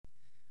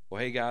Well,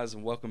 hey guys,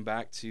 and welcome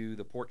back to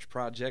the Porch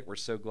Project. We're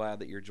so glad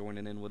that you're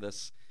joining in with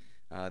us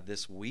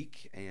this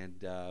week,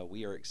 and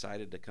we are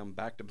excited to come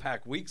back to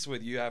back weeks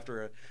with you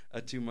after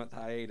a 2 month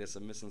hiatus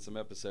and missing some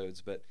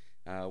episodes. But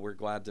we're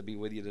glad to be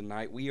with you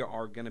tonight. We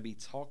are going to be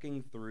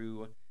talking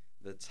through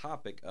the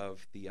topic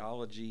of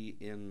theology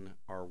in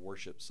our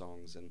worship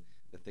songs and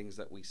the things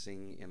that we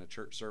sing in a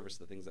church service,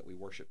 the things that we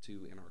worship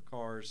to in our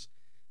cars,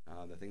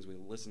 the things we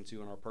listen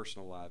to in our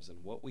personal lives, and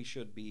what we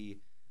should be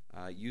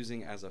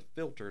using as a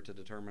filter to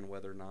determine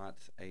whether or not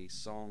a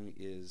song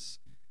is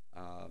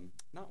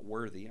not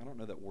worthy. I don't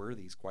know that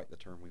worthy is quite the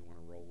term we want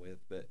to roll with,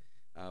 but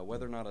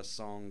whether or not a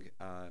song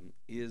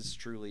is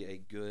truly a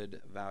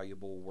good,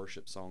 valuable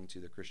worship song to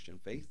the Christian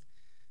faith,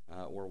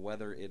 or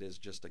whether it is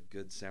just a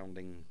good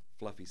sounding,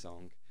 fluffy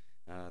song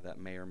that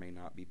may or may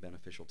not be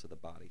beneficial to the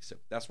body. So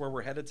that's where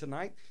we're headed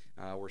tonight.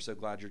 We're so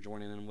glad you're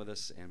joining in with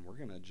us, and we're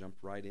going to jump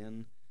right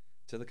in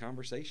to the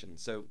conversation.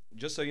 So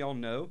just so y'all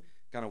know,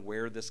 kind of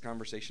where this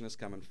conversation is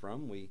coming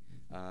from. We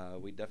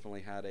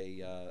definitely had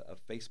a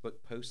Facebook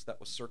post that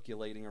was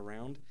circulating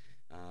around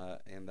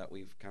and that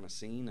we've kind of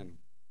seen, and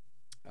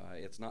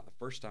it's not the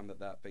first time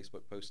that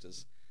Facebook post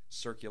has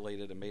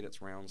circulated and made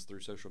its rounds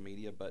through social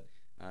media, but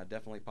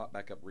definitely popped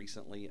back up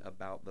recently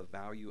about the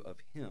value of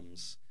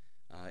hymns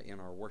in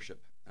our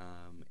worship.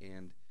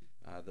 And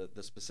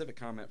the specific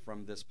comment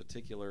from this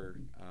particular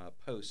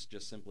post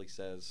just simply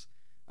says,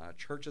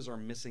 churches are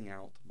missing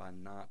out by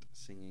not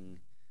singing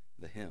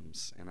the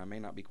hymns. And I may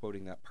not be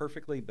quoting that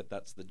perfectly, but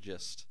that's the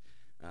gist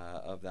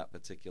of that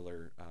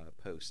particular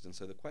post. And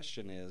so the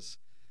question is,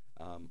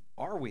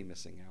 are we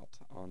missing out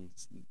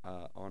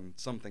on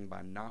something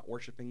by not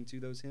worshiping to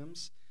those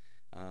hymns?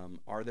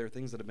 Are there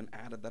things that have been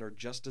added that are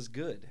just as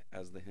good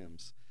as the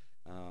hymns?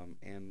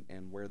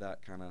 And where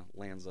that kind of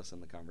lands us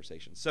in the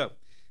conversation. So,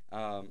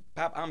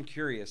 Pap, I'm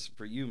curious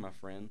for you, my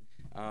friend,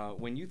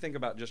 when you think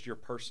about just your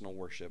personal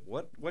worship,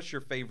 what's your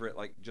favorite,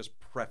 like, just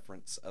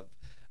preference of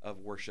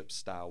worship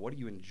style? What do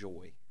you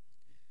enjoy?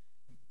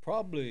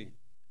 Probably,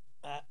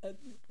 I,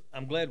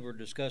 I'm glad we're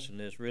discussing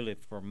this really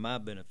for my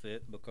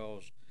benefit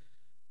because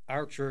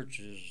our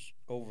churches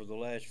over the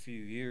last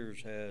few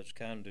years has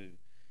kind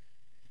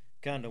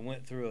of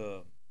went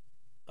through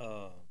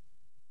a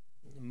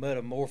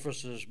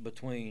metamorphosis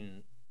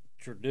between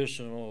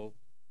traditional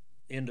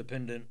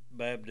independent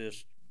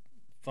Baptist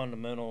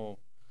fundamental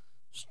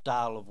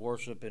style of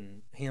worship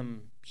and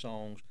hymn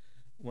songs.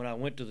 When I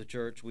went to the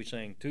church, we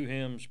sang two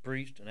hymns,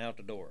 preached, and out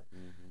the door.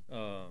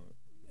 Mm-hmm.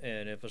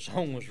 And if a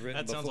song was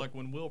written, that sounds before, like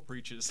when Will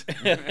preaches.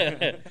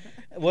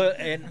 well,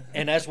 and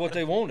that's what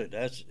they wanted.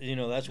 That's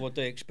what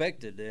they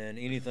expected, and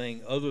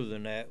anything other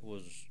than that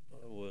was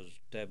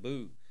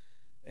taboo.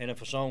 And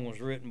if a song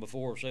was written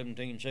before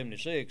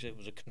 1776, it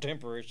was a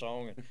contemporary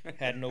song and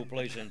had no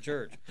place in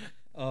church.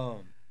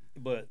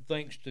 But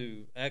thanks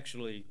to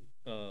actually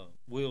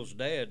Will's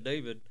dad,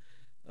 David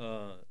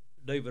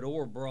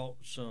Orr brought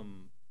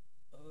some.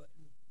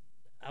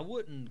 I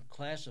wouldn't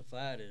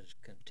classify it as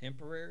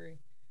contemporary.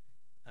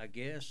 I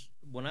guess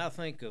when I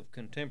think of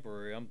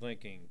contemporary, I'm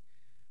thinking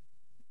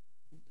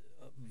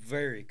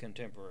very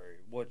contemporary.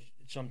 What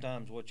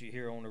you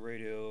hear on the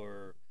radio,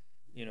 or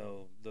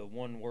the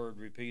one word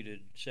repeated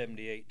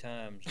 78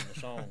 times in the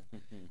song.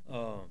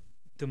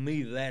 To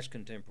me, that's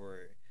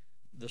contemporary.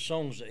 The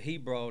songs that he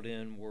brought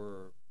in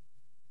were,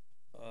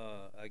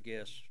 I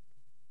guess,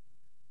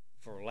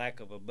 for lack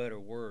of a better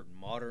word,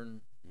 modern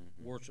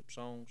worship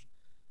songs.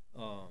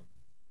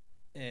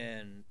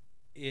 And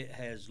it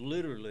has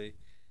literally,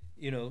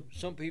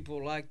 some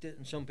people liked it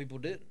and some people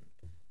didn't.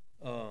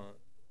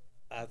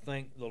 I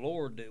thank the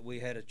Lord that we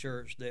had a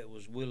church that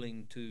was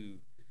willing to,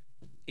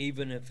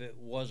 even if it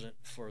wasn't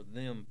for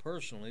them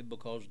personally,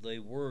 because they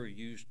were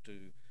used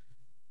to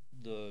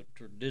the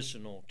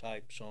traditional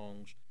type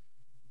songs,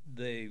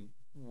 they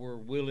were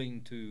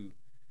willing to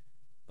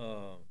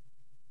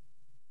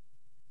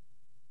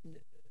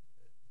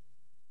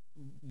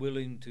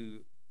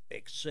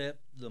accept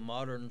the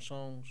modern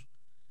songs.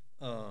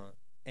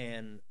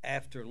 And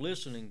after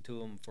listening to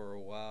them for a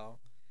while,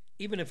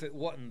 even if it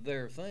wasn't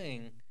their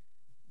thing,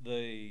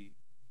 they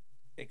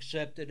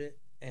accepted it,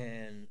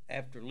 and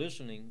after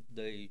listening,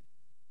 they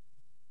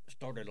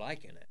started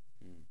liking it.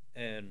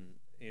 And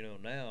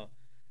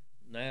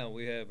now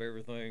we have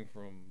everything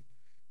from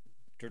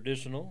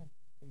traditional,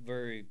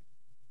 very,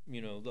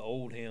 the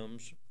old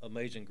hymns,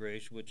 Amazing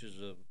Grace, which is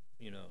a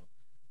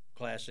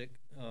classic.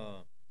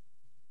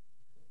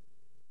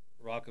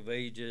 Rock of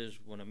Ages,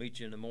 When I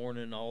Meet You in the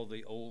Morning, all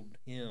the old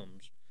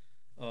hymns,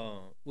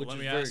 which Let is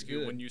me very ask you,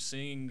 good. when you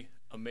sing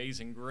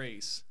Amazing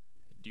Grace,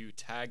 do you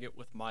tag it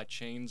with My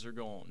Chains Are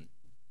Gone?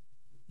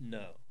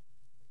 No,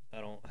 I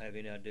don't have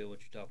any idea what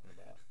you're talking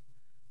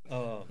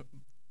about.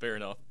 Fair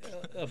enough.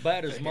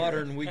 About as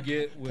modern we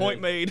get with Point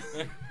made.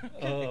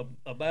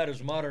 about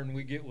as modern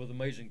we get with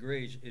Amazing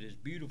Grace. It is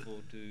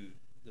beautiful to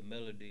the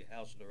melody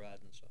House of the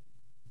Rising Sun.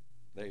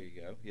 There you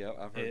go. Yeah,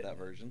 I've heard that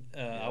version.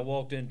 I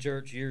walked in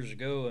church years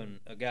ago,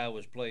 and a guy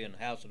was playing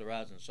House of the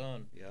Rising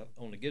Sun Yep.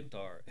 on the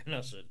guitar, and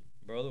I said,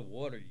 "Brother,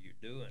 what are you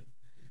doing?"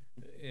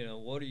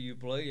 what are you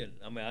playing?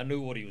 I mean, I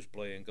knew what he was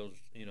playing because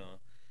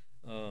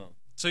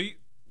So,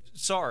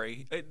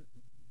 sorry,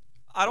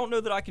 I don't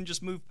know that I can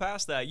just move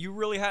past that. You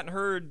really hadn't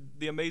heard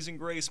the Amazing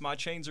Grace, My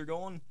Chains Are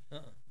Gone?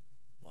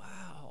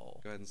 Wow.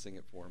 Go ahead and sing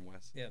it for him,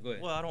 Wes. Yeah, go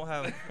ahead. Well, I don't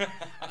have.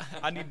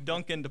 I need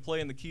Duncan to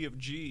play in the key of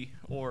G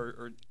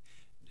or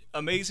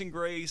Amazing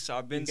Grace.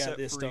 I've been set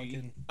this,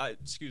 free.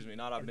 Excuse me,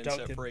 not I've been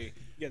Duncan. set free.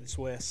 You got this,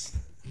 Wes.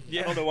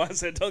 Yeah. I don't know why I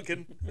said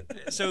Duncan.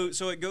 So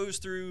it goes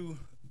through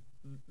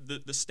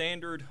the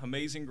standard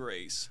Amazing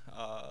Grace.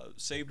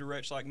 Saved a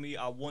wretch like me.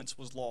 I once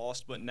was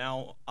lost, but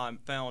now I'm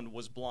found.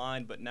 Was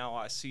blind, but now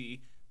I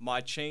see.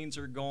 My chains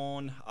are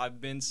gone.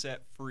 I've been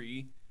set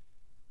free.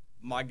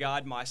 My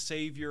God, my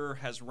Savior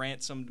has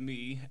ransomed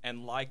me,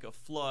 and like a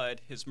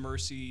flood, His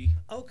mercy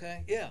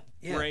Okay, yeah.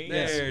 Rain.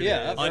 There it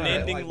yeah, is. I've heard that.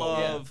 unending Like,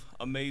 love,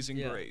 amazing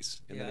Yeah.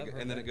 grace. And Yeah, then I've it,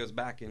 heard and then that. it goes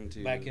back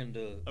into Back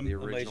into the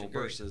original Amazing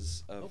Grace.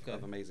 verses of Okay.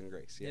 Amazing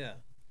Grace. Yeah.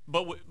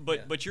 But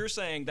Yeah. but you're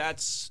saying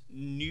that's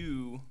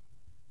new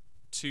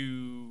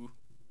to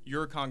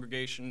your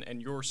congregation and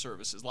your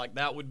services. Like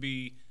that would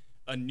be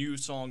a new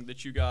song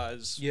that you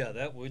guys.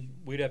 Yeah,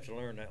 we'd have to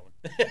learn that one.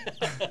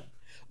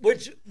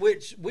 which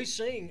we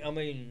sing. I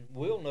mean,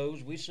 Will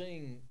knows we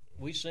sing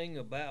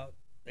about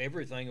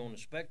everything on the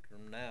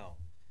spectrum now.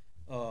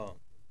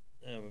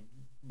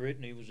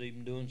 Brittany was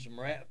even doing some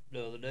rap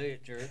the other day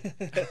at church,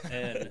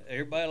 and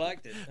everybody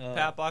liked it.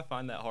 Pap, I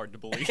find that hard to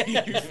believe.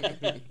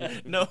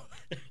 No.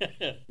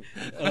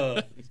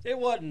 It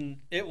wasn't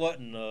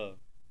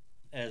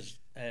as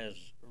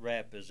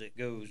rap as it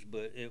goes,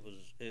 but it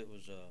was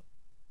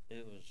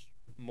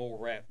more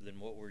rap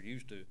than what we're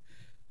used to.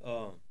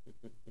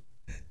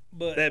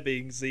 But That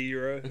being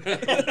 0.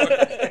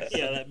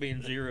 yeah, that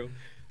being 0.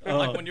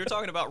 Like when you're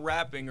talking about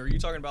rapping, are you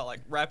talking about like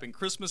wrapping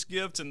Christmas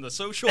gifts in the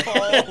social hall?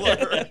 Or?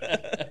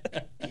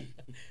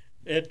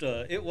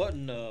 It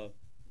wasn't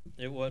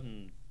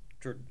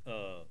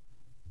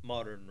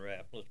modern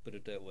rap. Let's put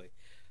it that way.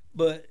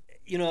 But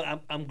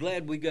I'm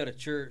glad we got a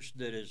church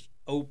that is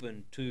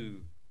open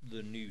to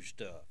the new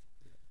stuff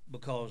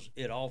because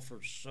it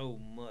offers so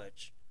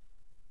much.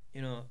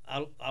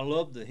 I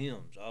love the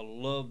hymns. I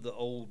love the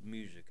old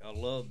music. I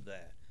love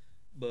that.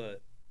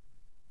 But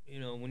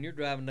when you're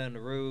driving down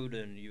the road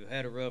and you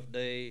had a rough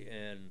day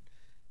and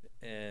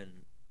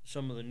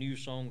some of the new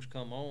songs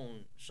come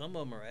on, some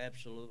of them are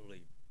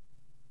absolutely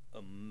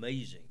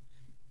amazing.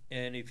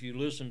 And if you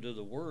listen to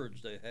the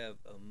words, they have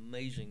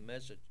amazing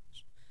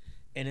messages.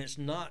 And it's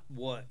not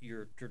what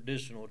your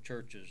traditional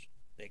churches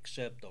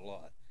accept a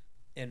lot.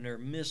 And they're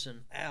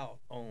missing out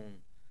on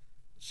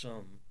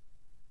some,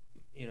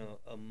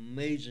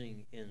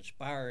 amazing,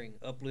 inspiring,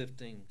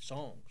 uplifting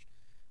songs.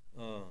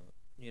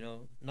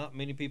 Not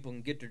many people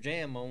can get their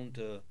jam on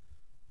to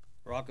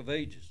Rock of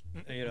Ages,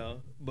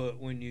 but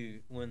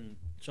when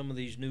some of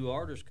these new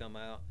artists come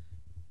out,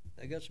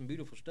 they got some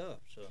beautiful stuff.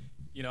 So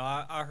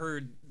I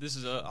heard this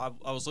is I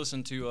was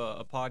listening to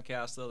a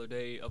podcast the other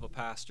day of a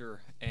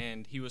pastor,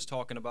 and he was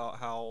talking about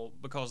how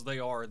because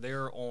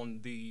they're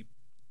on the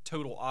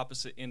total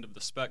opposite end of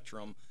the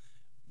spectrum,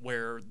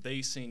 where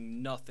they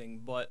sing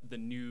nothing but the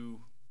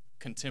new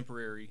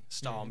contemporary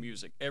style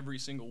music every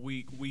single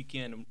week, week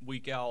in and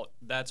week out.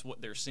 That's what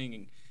they're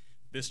singing.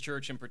 This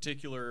church in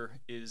particular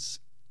is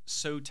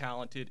so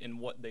talented in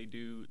what they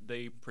do.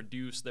 They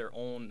produce their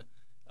own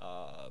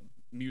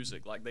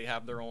music. Like they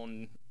have their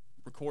own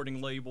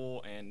recording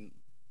label, and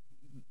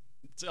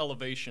it's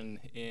Elevation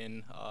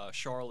in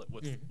Charlotte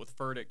with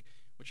Furtick,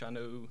 which I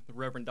know the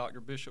Reverend Dr.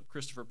 Bishop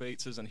Christopher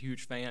Bates is a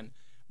huge fan.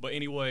 But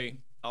anyway,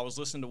 I was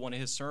listening to one of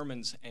his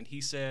sermons, and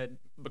he said,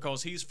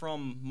 because he's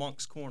from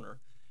Moncks Corner,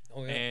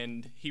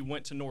 and he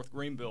went to North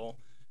Greenville,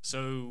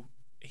 so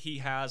he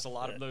has a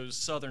lot of those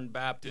Southern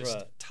Baptist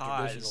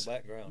ties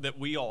that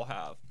we all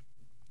have.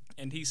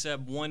 And he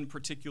said one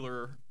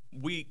particular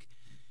week,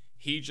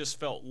 he just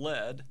felt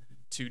led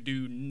to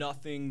do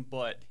nothing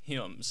but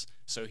hymns.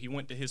 So he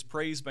went to his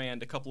praise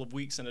band a couple of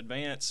weeks in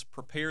advance,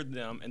 prepared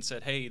them, and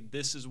said, hey,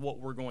 this is what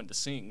we're going to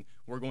sing.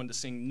 We're going to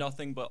sing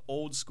nothing but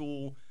old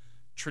school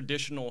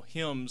traditional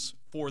hymns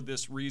for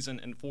this reason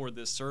and for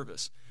this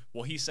service.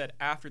 Well, he said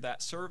after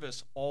that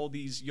service, all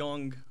these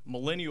young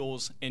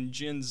millennials and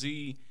Gen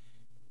Z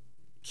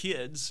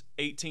kids,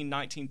 18,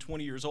 19,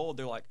 20 years old,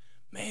 they're like,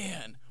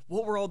 man,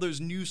 what were all those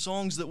new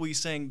songs that we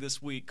sang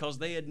this week? Because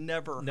they had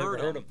never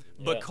heard them.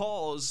 Yeah.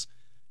 Because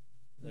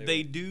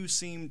they do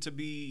seem to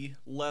be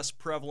less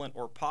prevalent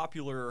or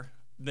popular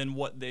than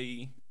what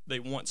they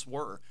once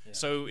were. Yeah.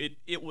 So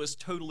it was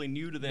totally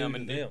new to them,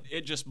 and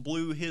it just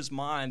blew his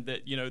mind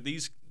that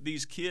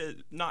these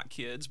kids, not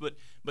kids, but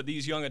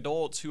these young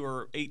adults who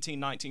are 18,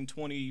 19,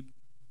 20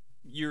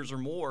 years or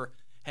more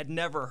had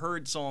never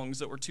heard songs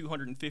that were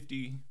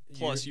 250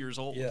 plus years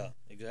old. Yeah,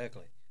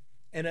 exactly.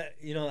 And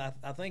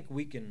I think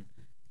we can.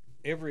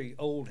 Every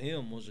old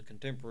hymn was a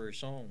contemporary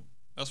song.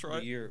 That's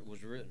right. The year it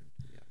was written.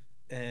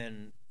 Yeah.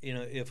 And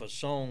if a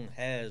song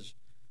has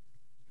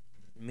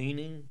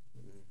meaning,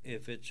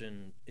 if it's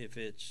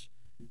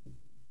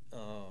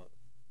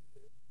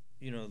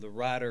the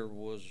writer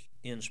was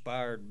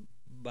inspired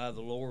by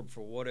the Lord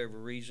for whatever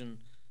reason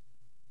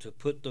to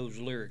put those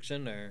lyrics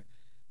in there,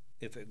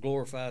 if it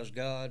glorifies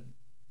God,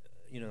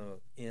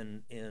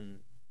 in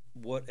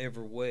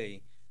whatever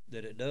way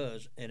that it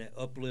does, and it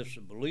uplifts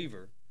a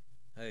believer,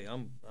 hey,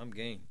 I'm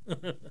game.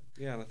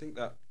 Yeah, and I think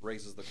that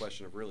raises the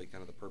question of really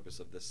kind of the purpose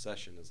of this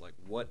session is like,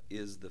 what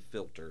is the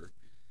filter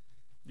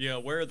Yeah,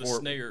 where are the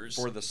snares?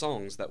 for the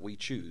songs that we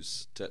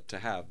choose to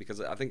have? Because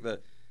I think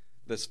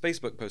this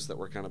Facebook post that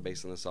we're kind of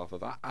basing this off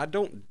of, I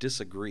don't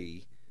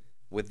disagree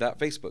with that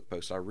Facebook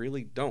post. I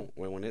really don't.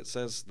 When it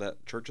says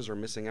that churches are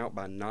missing out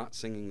by not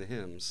singing the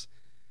hymns,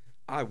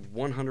 I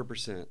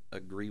 100%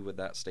 agree with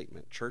that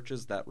statement.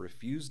 Churches that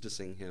refuse to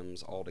sing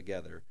hymns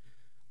altogether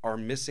are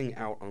missing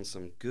out on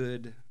some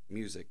good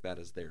music that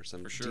is there,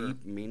 some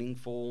deep,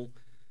 meaningful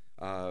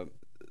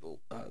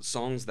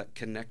songs that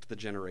connect the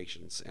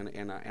generations,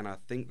 and I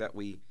think that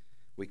we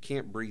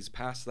can't breeze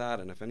past that.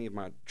 And if any of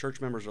my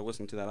church members are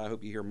listening to that, I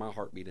hope you hear my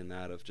heartbeat in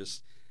that of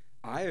just,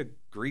 I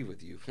agree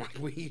with you. Like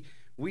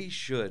we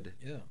should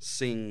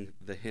sing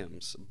the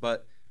hymns,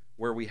 but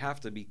where we have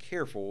to be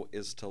careful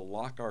is to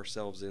lock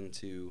ourselves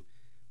into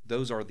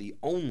those are the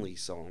only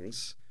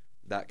songs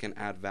that can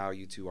add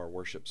value to our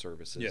worship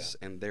services,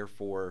 and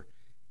therefore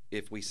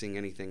if we sing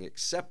anything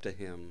except a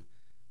hymn,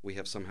 we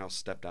have somehow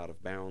stepped out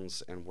of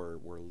bounds and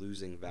we're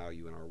losing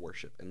value in our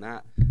worship. And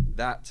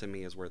that to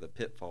me is where the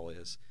pitfall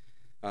is.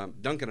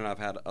 Duncan and I have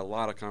had a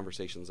lot of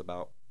conversations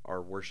about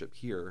our worship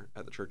here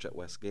at the church at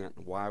West Gant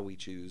and why we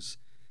choose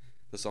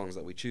the songs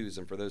that we choose.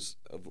 And for those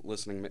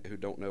listening who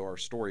don't know our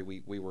story,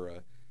 we were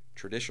a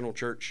traditional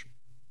church,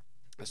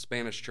 a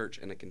Spanish church,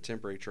 and a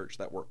contemporary church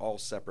that were all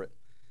separate,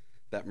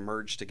 that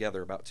merged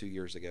together about 2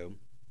 years ago.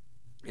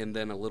 And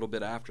then a little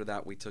bit after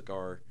that,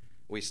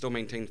 we still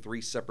maintained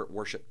 3 separate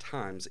worship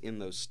times in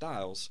those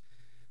styles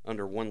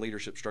under one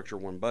leadership structure,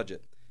 one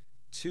budget.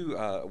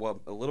 A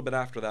little bit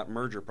after that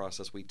merger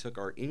process, we took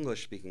our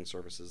English-speaking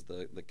services,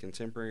 the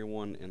contemporary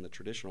one and the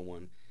traditional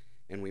one,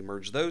 and we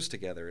merged those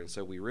together. And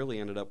so we really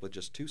ended up with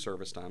just 2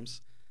 service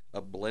times,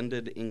 a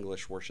blended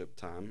English worship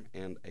time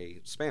and a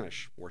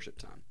Spanish worship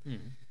time.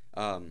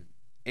 Mm-hmm.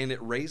 And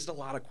it raised a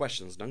lot of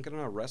questions. Duncan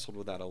and I wrestled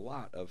with that a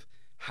lot of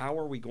how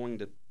are we going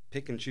to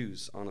pick and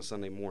choose on a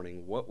Sunday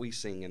morning what we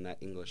sing in that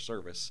English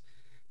service,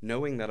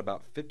 knowing that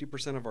about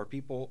 50% of our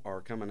people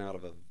are coming out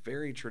of a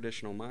very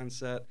traditional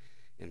mindset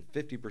and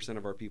 50%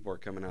 of our people are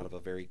coming out of a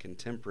very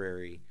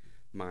contemporary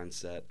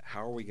mindset.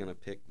 How are we going to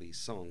pick these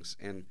songs?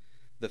 And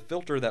the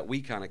filter that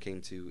we kind of came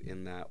to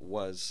in that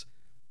was,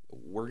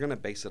 we're going to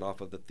base it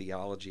off of the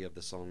theology of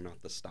the song,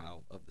 not the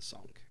style of the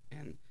song.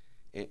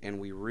 And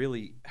we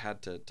really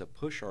had to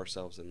push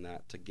ourselves in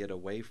that to get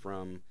away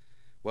from,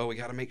 well, we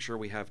got to make sure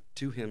we have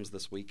 2 hymns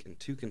this week and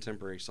 2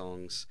 contemporary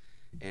songs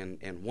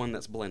and one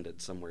that's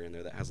blended somewhere in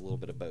there that has a little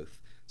bit of both,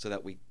 so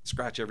that we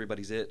scratch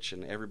everybody's itch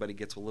and everybody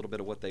gets a little bit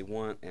of what they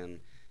want. And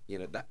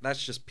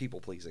that's just people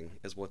pleasing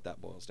is what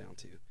that boils down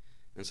to.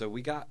 And so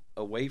we got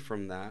away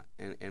from that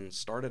and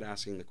started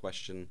asking the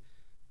question,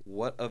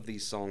 what of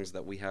these songs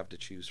that we have to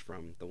choose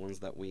from, the ones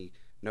that we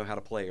know how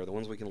to play or the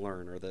ones we can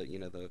learn, or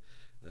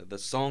the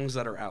songs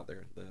that are out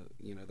there,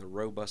 the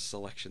robust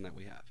selection that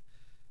we have,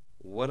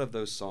 what of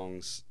those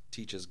songs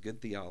teaches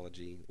good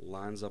theology,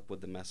 lines up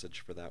with the message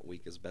for that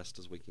week as best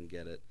as we can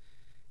get it,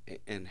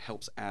 and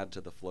helps add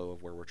to the flow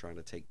of where we're trying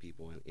to take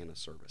people in a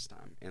service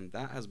time. And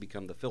that has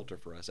become the filter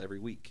for us every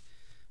week.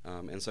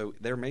 And so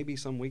there may be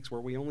some weeks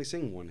where we only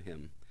sing 1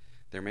 hymn.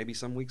 There may be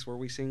some weeks where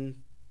we sing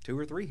 2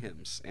 or 3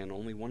 hymns and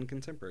only 1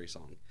 contemporary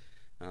song.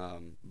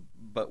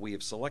 But we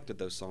have selected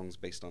those songs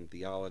based on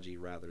theology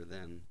rather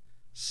than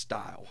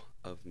style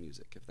of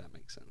music, if that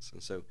makes sense.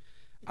 And so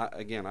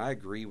I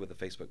agree with the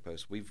Facebook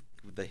post.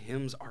 The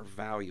hymns are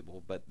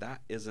valuable, but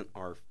that isn't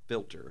our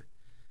filter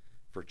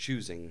for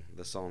choosing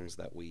the songs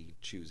that we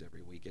choose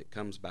every week. It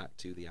comes back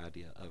to the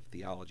idea of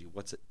theology.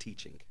 What's it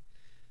teaching?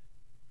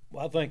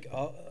 Well, I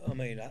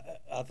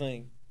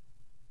think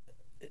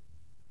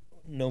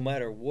no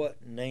matter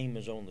what name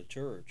is on the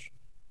church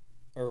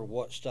or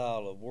what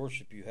style of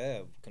worship you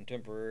have,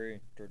 contemporary,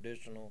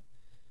 traditional,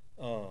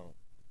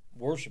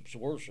 worship's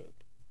worship.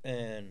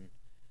 And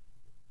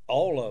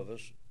all of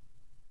us,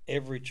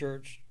 every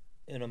church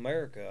in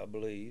America, I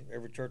believe,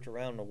 every church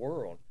around the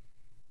world,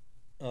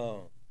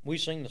 we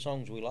sing the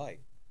songs we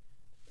like.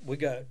 We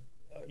got,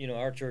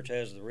 our church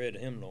has the red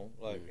hymnal,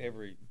 like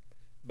every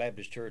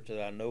Baptist church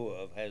that I know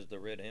of has the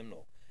red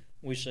hymnal.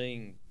 We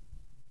sing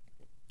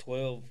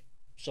 12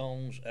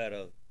 songs out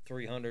of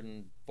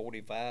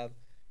 345.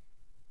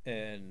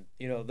 And,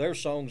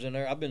 there's songs in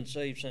there. I've been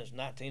saved since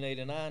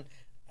 1989.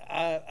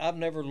 I've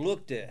never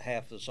looked at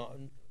half the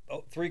song,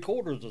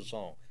 3/4 of the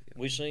song.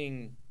 We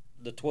sing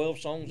the 12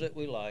 songs that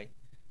we like,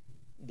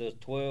 the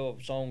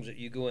 12 songs that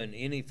you go in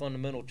any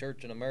fundamental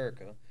church in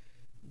America,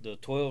 the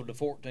 12 to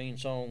 14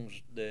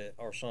 songs that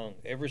are sung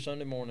every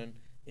Sunday morning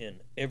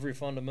in every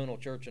fundamental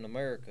church in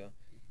America.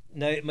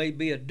 Now, it may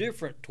be a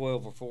different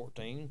 12 or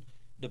 14,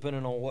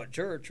 depending on what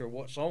church or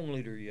what song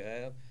leader you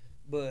have,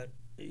 but,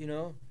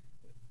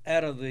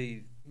 out of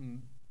the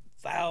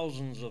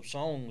thousands of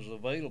songs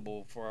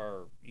available for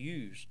our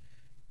use,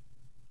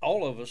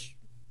 all of us,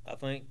 I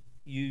think,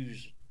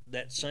 use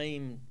that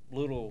same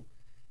little,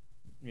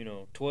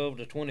 12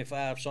 to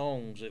 25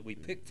 songs that we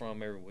pick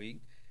from every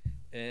week,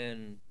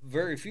 and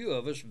very few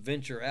of us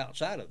venture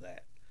outside of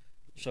that.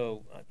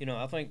 So,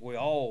 I think we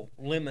all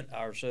limit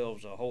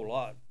ourselves a whole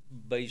lot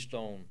based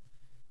on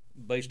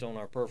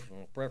our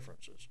personal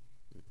preferences,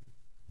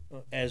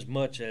 as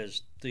much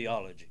as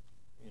theology.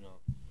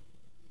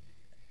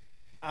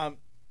 I'm,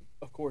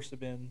 of course, have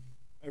been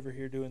over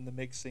here doing the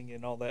mixing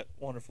and all that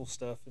wonderful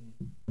stuff, and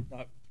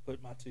not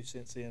put my 2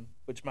 cents in,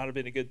 which might have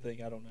been a good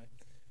thing. I don't know,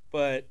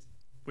 but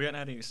We hadn't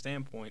had any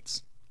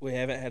standpoints. we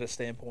haven't had a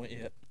standpoint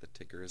yet. The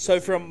ticker is So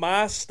at from 0.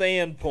 my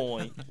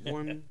standpoint,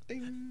 one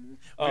ding.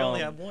 We only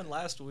had one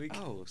last week.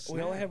 Oh, snap.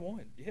 we only have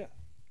one. Yeah,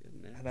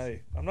 Goodness. I know.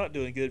 I'm not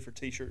doing good for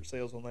T-shirt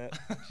sales on that.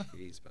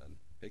 Jeez, bud.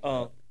 Pick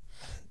Um, up.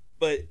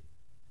 but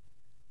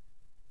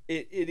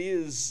it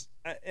is,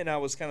 and I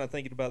was kind of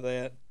thinking about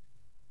that.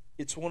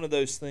 It's one of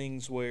those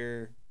things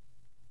where,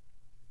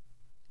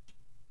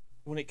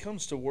 when it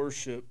comes to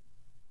worship,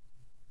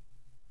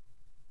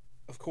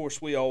 of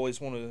course, we always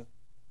want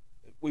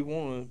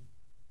to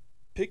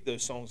pick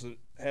those songs that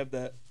have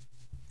that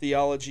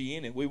theology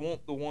in it. We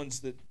want the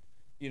ones that,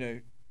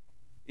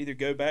 either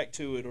go back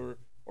to it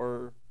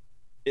or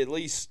at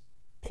least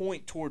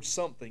point towards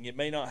something. It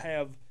may not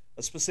have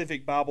a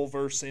specific Bible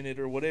verse in it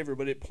or whatever,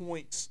 but it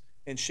points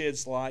and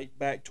sheds light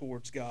back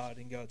towards God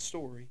and God's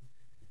story.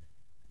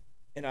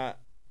 And I,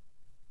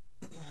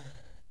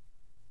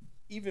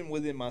 even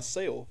within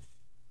myself,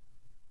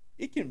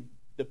 it can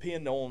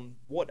depend on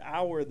what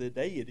hour of the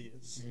day it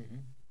is.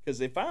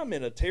 Because if I'm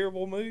in a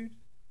terrible mood,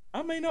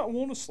 I may not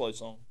want a slow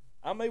song.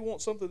 I may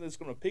want something that's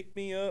going to pick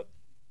me up,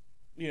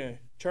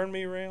 turn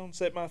me around,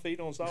 set my feet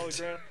on solid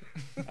ground.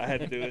 I had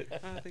to do it.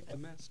 I think the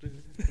master.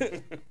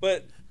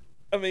 But,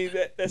 I mean,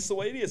 that's the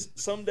way it is.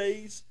 Some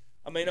days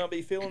I may not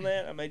be feeling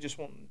that. I may just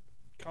want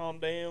to calm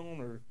down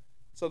or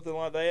something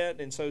like that.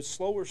 And so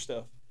slower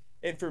stuff.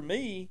 And for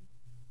me,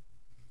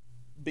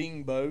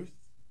 being both,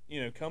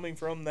 coming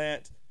from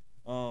that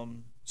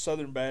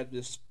Southern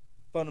Baptist,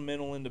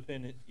 fundamental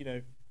independent,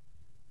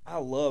 I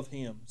love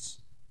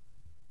hymns,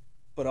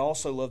 but I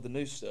also love the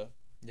new stuff.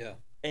 Yeah.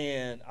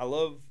 And I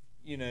love,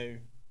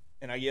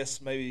 and I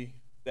guess maybe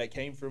that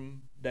came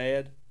from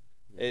Dad,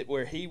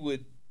 where he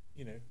would,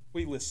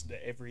 we listen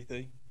to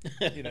everything,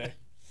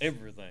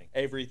 Everything.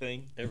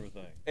 everything.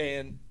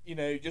 And,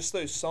 just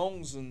those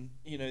songs, and,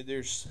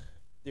 there's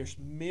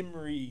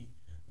memory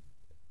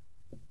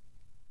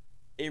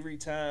every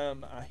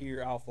time I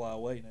hear I'll Fly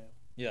Away now.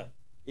 Yeah.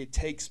 It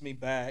takes me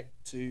back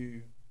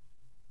to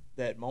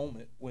that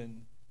moment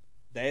when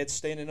Dad's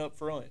standing up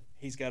front.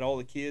 He's got all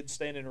the kids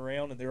standing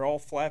around, and they're all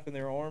flapping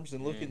their arms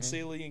and looking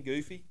silly and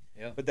goofy.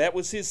 Yeah. But that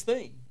was his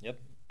thing. Yep.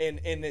 And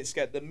it's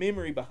got the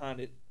memory behind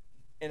it.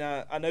 And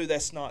I know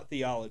that's not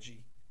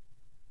theology,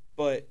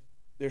 but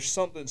there's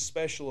something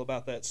special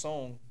about that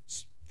song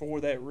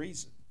for that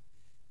reason.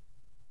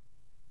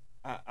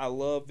 I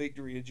love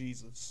Victory of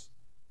Jesus.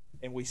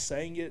 And we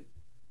sang it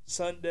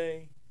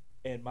Sunday,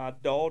 and my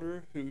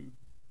daughter, who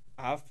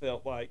I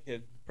felt like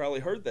had probably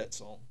heard that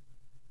song,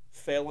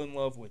 fell in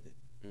love with it.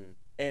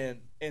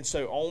 And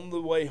so on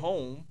the way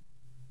home,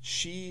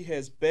 she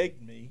has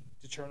begged me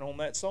to turn on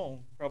that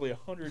song probably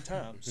 100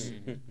 times.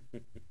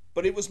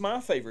 But it was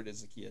my favorite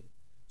as a kid.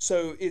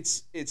 So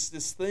it's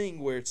this thing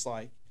where it's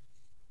like,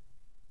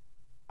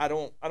 I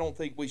don't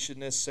think we should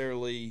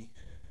necessarily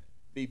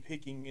be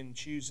picking and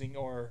choosing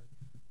our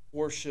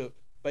worship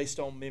based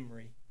on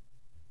memory.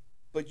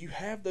 But you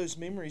have those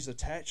memories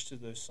attached to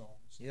those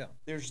songs. Yeah.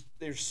 There's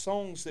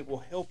songs that will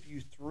help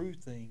you through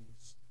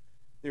things.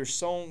 There's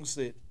songs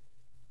that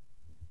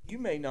you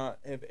may not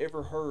have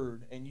ever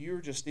heard, and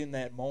you're just in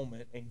that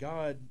moment, and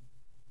God,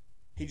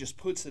 He just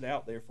puts it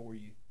out there for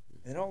you.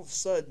 And all of a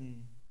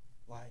sudden,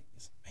 like,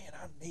 man,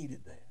 I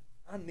needed that.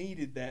 I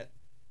needed that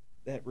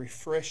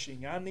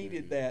refreshing. I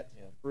needed that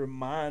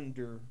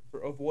reminder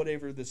of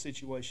whatever the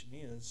situation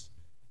is.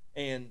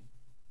 And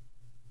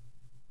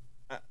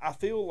I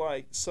feel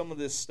like some of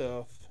this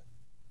stuff,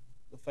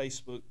 the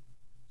Facebook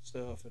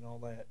stuff and all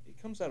that,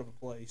 it comes out of a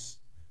place,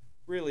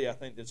 really, I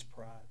think that's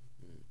pride.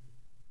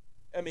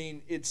 I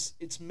mean, it's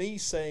me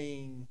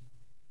saying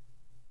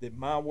that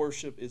my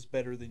worship is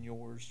better than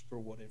yours for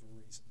whatever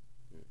reason.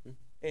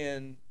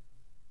 And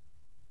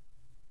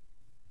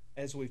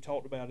as we've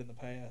talked about in the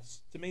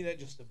past, to me that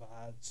just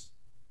divides.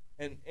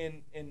 And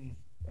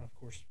of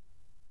course,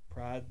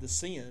 pride, the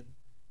sin,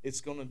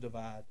 it's going to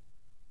divide.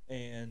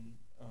 And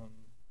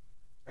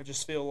I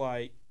just feel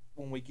like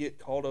when we get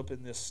caught up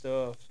in this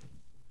stuff,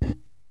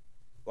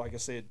 like I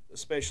said,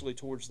 especially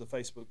towards the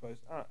Facebook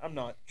post, I'm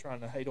not trying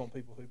to hate on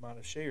people who might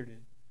have shared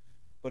it,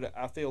 but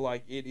I feel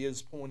like it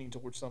is pointing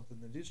towards something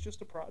that is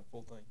just a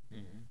prideful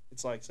thing.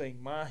 It's like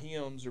saying my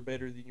hymns are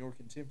better than your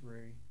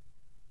contemporary,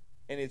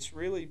 and it's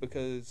really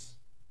because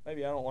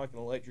maybe I don't like an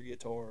electric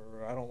guitar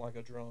or I don't like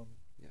a drum,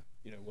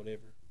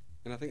 whatever.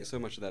 And I think so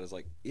much of that is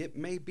like, it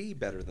may be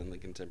better than the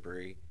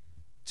contemporary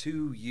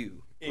to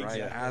you, right?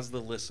 Exactly. As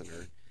the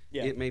listener,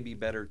 Yeah. it may be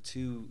better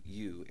to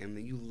you, and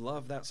that you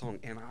love that song.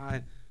 And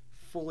I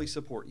fully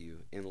support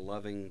you in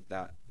loving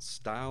that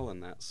style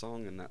and that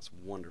song, and that's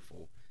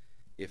wonderful.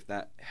 If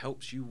that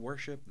helps you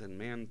worship, then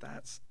man,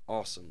 that's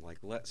awesome. Like,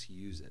 let's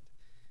use it.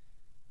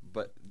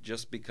 But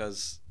just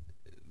because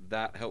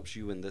that helps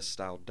you and this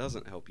style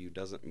doesn't help you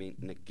doesn't mean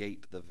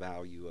negate the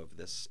value of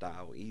this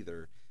style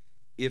either,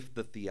 if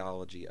the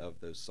theology of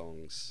those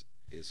songs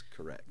is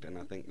correct. And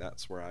I think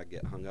that's where I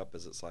get hung up,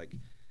 is it's like,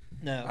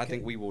 Now, I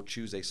think we will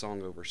choose a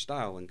song over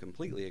style and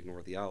completely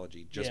ignore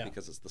theology just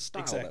because it's the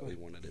style that we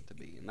wanted it to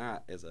be, and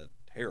that is a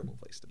terrible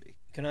place to be.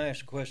 can I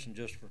ask a question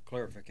just for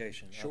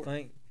clarification? Sure.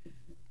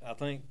 I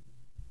think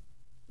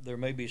there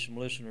may be some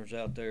listeners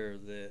out there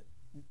that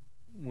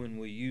when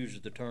we use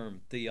the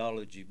term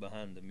theology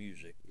behind the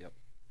music, Yep.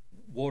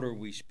 what are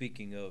we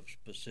speaking of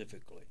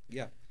specifically?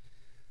 Yeah.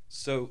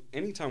 So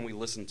anytime we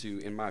listen to,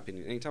 in my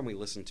opinion, anytime we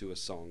listen to a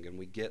song and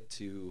we get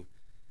to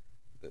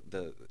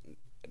the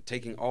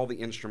taking all the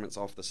instruments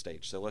off the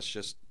stage. So let's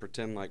just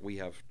pretend like we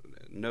have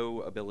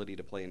no ability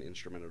to play an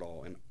instrument at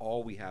all, and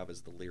all we have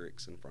is the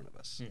lyrics in front of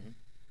us. Mm-hmm.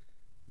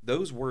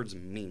 Those words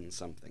mean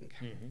something,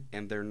 Mm-hmm.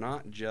 and they're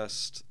not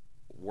just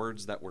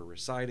words that we're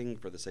reciting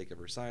for the sake of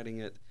reciting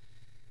it.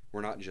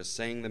 We're not just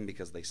saying them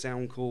because they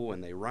sound cool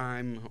and they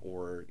rhyme,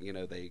 or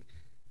they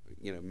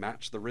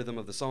match the rhythm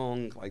of the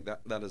song. Like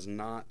that is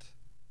not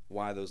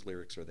why those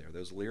lyrics are there.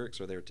 Those lyrics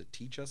are there to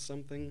teach us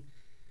something,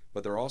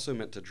 but they're also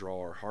meant to draw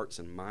our hearts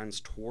and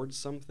minds towards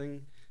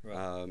something,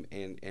 Right.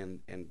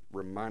 and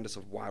remind us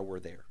of why we're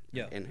there,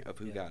 Yeah. and of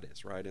who God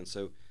is, right? And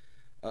so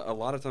a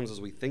lot of times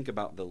as we think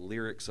about the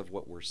lyrics of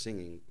what we're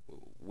singing,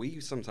 we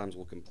sometimes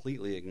will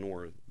completely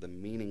ignore the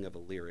meaning of a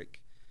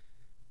lyric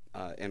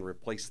and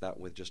replace that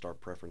with just our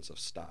preference of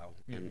style.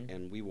 Mm-hmm.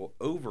 And we will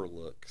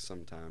overlook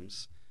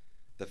sometimes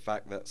the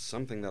fact that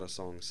something that a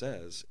song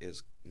says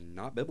is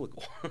not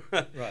biblical.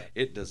 Right.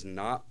 It does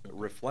not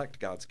reflect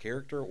God's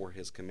character or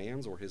his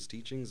commands or his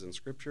teachings in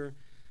Scripture,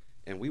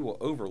 and we will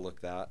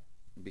overlook that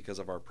because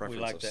of our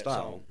preference like of that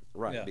style. song.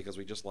 Right, Yeah. because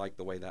we just like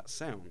the way that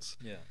sounds.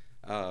 Yeah.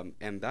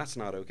 And that's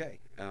not okay.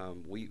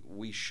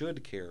 We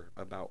should care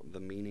about the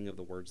meaning of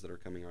the words that are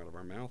coming out of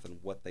our mouth and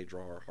what they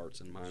draw our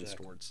hearts and minds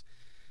Exactly. towards.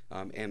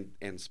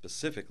 And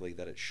specifically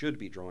that it should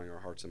be drawing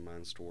our hearts and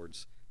minds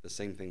towards the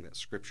same thing that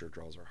Scripture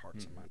draws our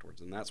hearts and minds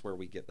towards. And that's where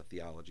we get the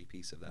theology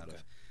piece of that. Okay.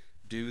 Of,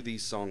 do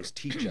these songs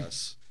teach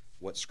us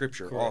what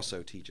Scripture Correct.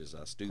 also teaches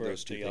us? Do Correct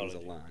those two theology.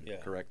 things align? Yeah.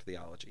 Correct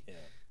theology.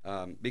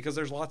 Yeah. Because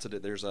there's lots of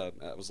it.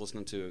 I was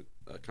listening to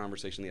a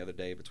conversation the other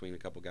day between a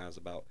couple guys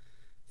about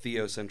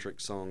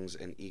theocentric songs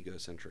and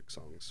egocentric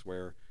songs,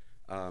 where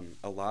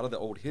a lot of the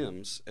old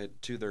hymns,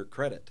 to their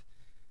credit,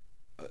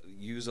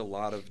 use a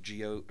lot of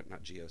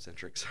not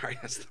geocentric, sorry,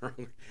 that's the wrong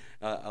word,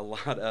 a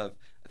lot of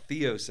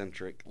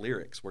theocentric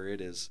lyrics, where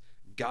it is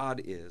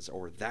God is,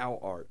 or thou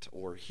art,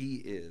 or he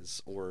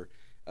is, or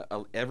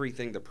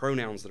everything, the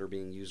pronouns that are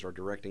being used are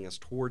directing us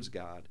towards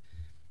God.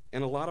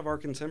 And a lot of our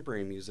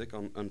contemporary music,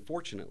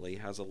 unfortunately,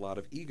 has a lot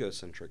of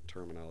egocentric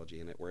terminology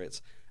in it, where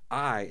it's,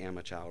 I am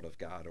a child of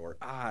God, or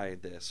I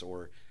this,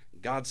 or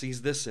God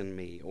sees this in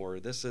me, or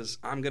this is,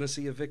 I'm going to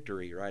see a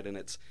victory, right? And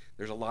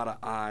there's a lot of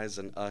I's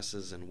and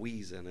us's and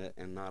we's in it,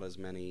 and not as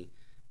many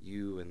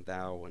you and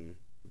thou and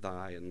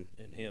thy and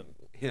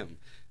him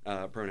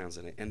pronouns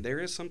in it. And there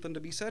is something to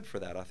be said for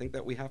that. I think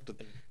that we have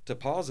to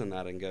pause in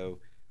that and go,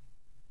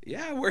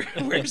 yeah,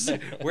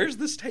 where's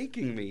this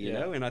taking me, you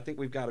know? And I think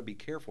we've got to be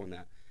careful in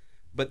that.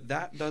 But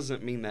that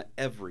doesn't mean that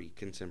every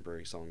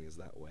contemporary song is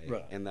that way,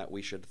 Right. and that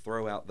we should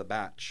throw out the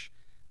batch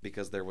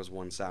because there was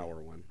one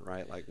sour one,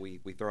 right? Like we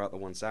throw out the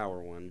one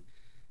sour one,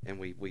 and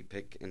we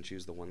pick and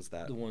choose the ones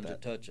that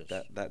touch us,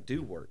 that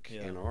do work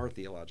Yeah. and are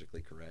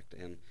theologically correct.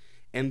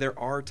 And there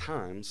are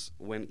times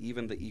when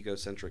even the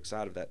egocentric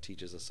side of that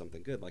teaches us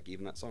something good, like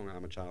even that song,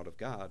 I'm a child of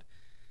God.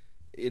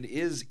 It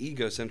is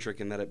egocentric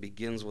in that it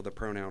begins with a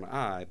pronoun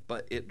I,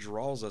 but it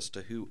draws us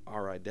to who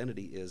our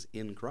identity is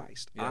in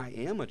Christ. Yeah. I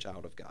am a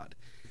child of God.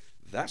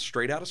 That's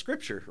straight out of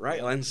Scripture,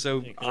 right? And so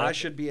Exactly. I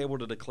should be able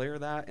to declare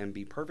that and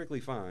be perfectly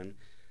fine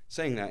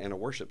saying that in a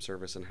worship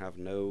service and have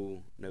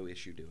no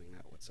issue doing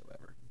that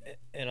whatsoever.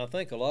 And I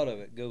think a lot of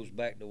it goes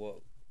back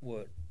to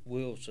what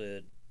Will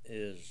said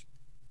is,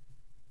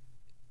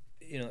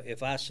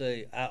 if I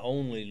say I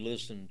only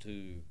listen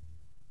to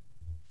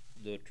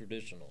the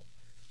traditional,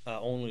 I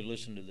only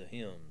listen to the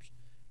hymns,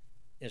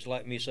 it's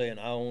like me saying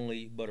I only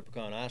eat butter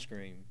pecan ice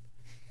cream,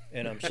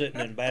 and I'm sitting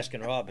in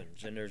Baskin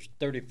Robbins and there's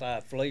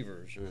 35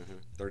 flavors.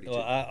 32.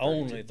 Well, I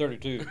only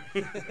 32,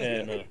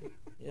 and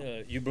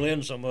you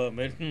blend some of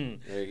them.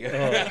 There you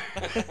go.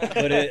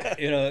 But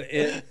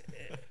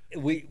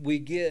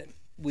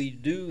we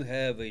do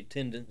have a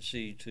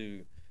tendency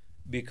to,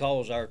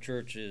 because our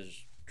church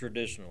is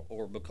traditional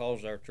or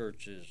because our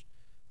church is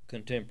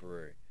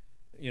contemporary,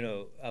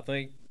 I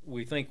think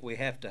we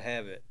have to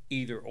have it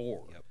either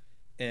or. Yep.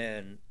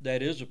 And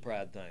that is a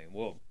pride thing.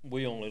 Well,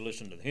 we only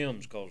listen to the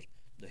hymns because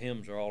the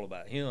hymns are all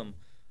about him,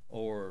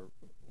 or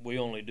we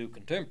only do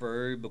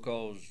contemporary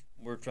because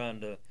we're trying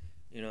to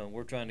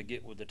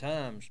get with the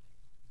times.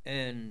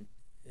 And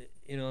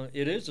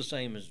it is the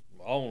same as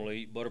I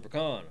only eat butter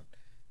pecan.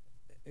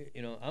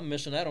 I'm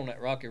missing out on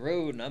that rocky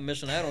road, and I'm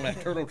missing out on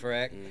that turtle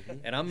track,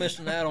 and I'm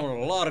missing out on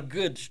a lot of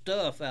good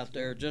stuff out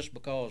there just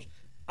because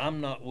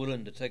I'm not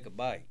willing to take a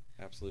bite.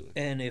 Absolutely.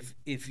 And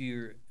if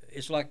you're,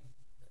 it's like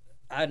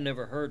I'd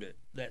never heard it.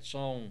 That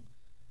song,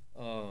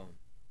 all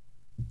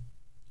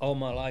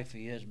my life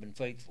He has been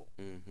faithful.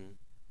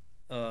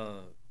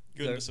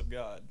 Goodness of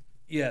God.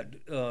 Yeah,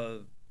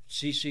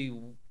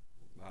 CC.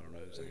 I don't know.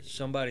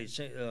 Somebody.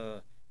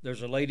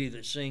 There's a lady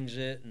that sings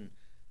it, and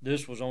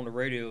this was on the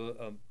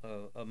radio.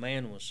 A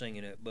man was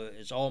singing it, but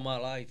it's all my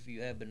life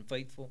you have been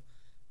faithful.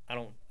 I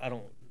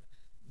don't.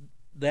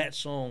 That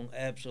song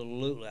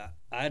absolutely.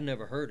 I'd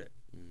never heard it,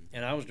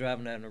 and I was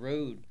driving down the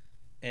road,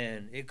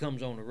 and it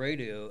comes on the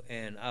radio,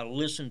 and I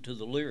listened to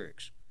the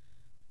lyrics.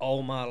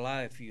 All my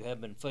life you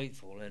have been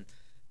faithful,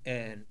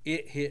 and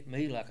it hit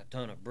me like a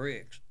ton of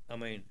bricks. I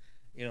mean,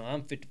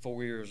 I'm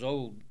 54 years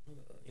old,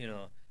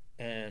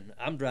 and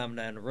I'm driving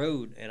down the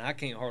road, and I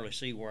can't hardly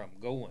see where I'm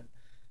going.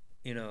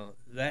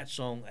 That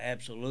song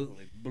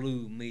absolutely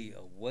blew me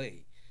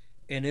away.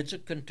 And it's a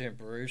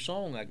contemporary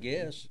song, I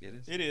guess. It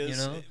is. It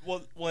is.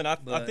 Well, and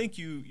I think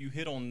you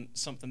hit on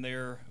something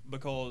there,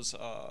 because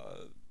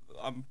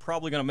I'm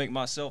probably going to make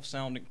myself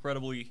sound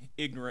incredibly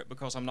ignorant,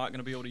 because I'm not going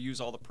to be able to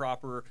use all the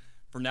proper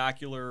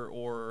vernacular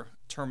or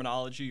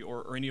terminology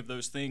or any of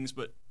those things.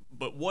 But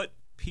what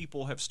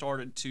people have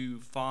started to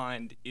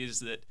find is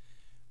that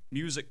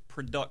music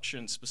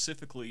production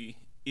specifically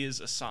is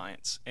a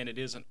science, and it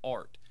is an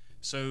art.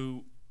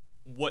 So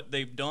what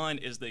they've done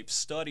is they've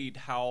studied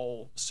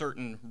how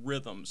certain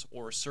rhythms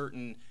or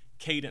certain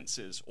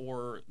cadences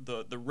or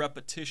the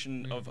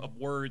repetition of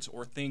words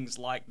or things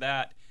like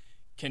that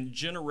can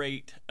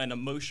generate an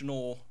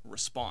emotional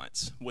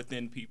response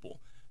within people.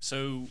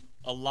 So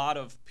a lot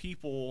of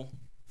people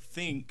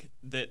think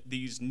that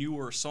these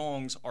newer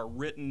songs are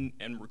written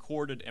and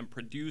recorded and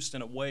produced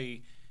in a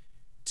way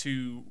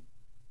to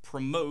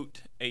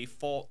promote a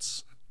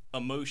false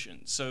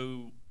emotion.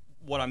 So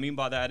what I mean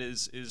by that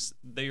is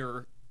they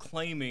are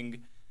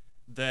claiming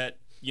that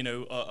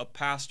a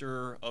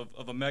pastor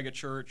of a mega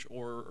church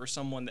or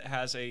someone that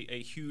has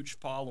a huge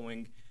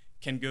following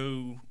can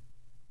go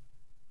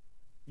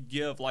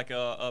give like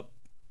a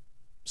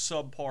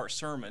subpar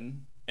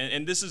sermon,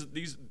 and this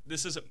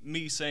isn't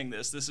me saying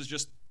this is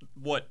just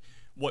what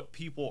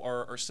people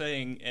are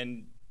saying,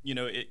 and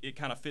it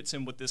kind of fits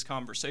in with this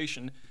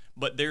conversation.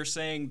 But they're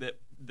saying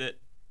that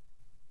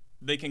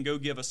they can go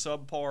give a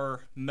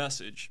subpar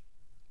message,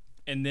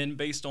 and then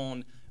based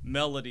on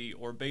melody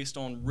or based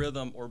on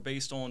rhythm or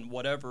based on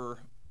whatever,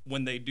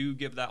 when they do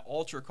give that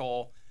altar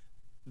call,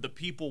 the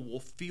people will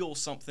feel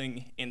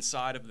something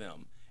inside of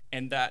them,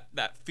 and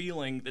that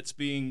feeling that's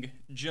being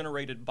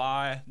generated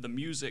by the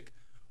music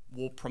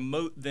will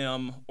promote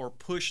them or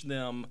push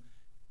them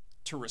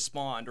to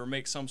respond or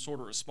make some sort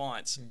of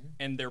response.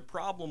 And their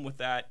problem with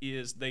that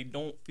is they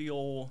don't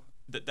feel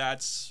that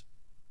that's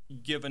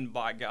given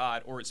by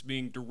God or it's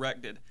being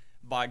directed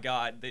by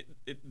God.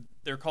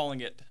 They're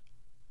calling it,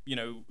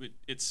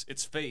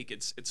 it's fake,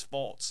 it's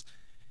false.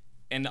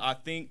 And I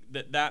think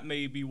that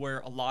may be where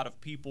a lot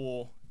of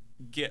people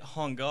get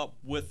hung up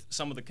with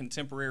some of the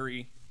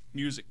contemporary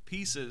music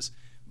pieces,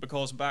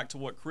 because back to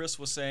what Chris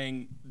was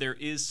saying, there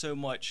is so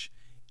much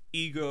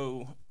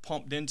ego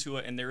pumped into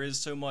it and there is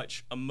so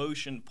much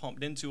emotion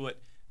pumped into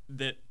it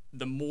that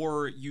the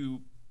more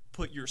you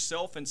put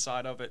yourself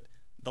inside of it,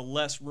 the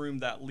less room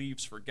that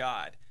leaves for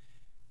God.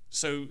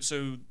 So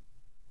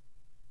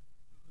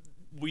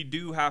we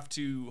do have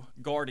to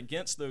guard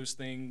against those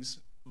things,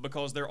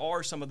 because there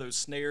are some of those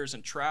snares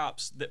and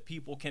traps that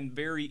people can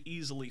very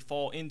easily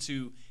fall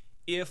into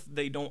if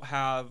they don't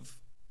have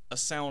a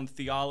sound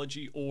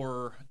theology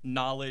or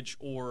knowledge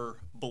or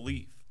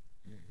belief.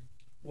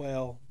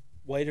 Well,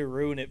 way to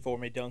ruin it for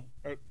me, Duncan.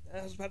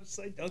 I was about to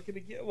say Duncan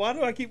again. Why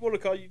do I keep wanting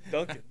to call you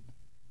Duncan?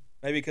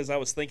 Maybe because I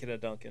was thinking of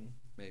Duncan.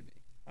 Maybe.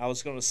 I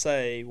was going to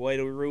say, way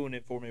to ruin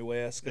it for me,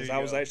 Wes, because I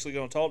was actually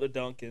going to talk to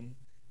Duncan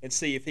and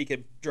see if he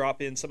could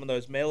drop in some of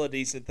those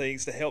melodies and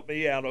things to help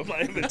me out on my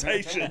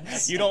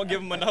invitations. You don't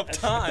give him enough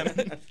time.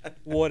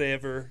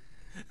 Whatever.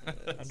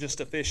 I'm just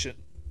efficient.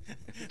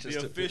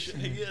 Efficient.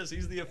 He is.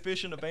 He's the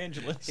efficient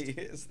evangelist. He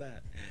is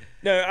that.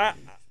 No,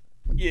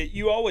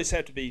 you always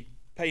have to be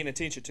paying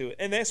attention to it.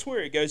 And that's where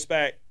it goes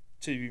back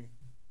to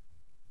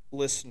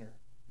listener.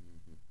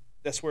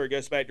 That's where it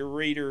goes back to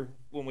reader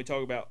when we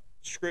talk about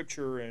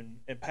scripture and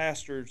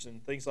pastors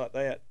and things like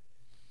that.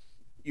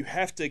 You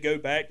have to go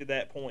back to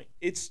that point.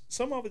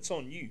 Some of it's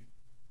on you.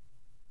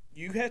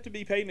 You have to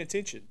be paying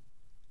attention.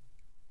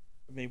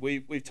 I mean,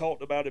 we've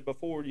talked about it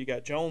before. You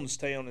got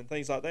Jonestown and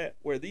things like that,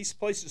 where these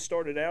places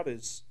started out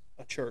as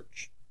a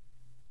church,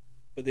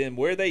 but then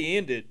where they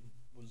ended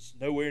was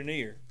nowhere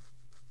near.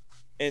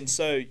 And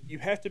so you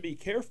have to be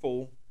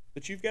careful,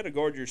 but you've got to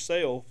guard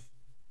yourself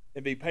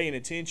and be paying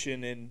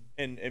attention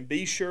and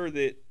be sure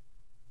that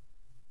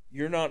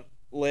you're not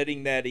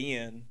letting that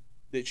in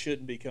that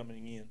shouldn't be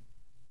coming in.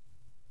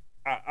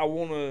 I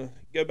want to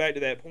go back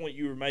to that point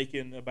you were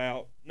making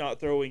about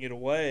not throwing it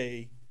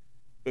away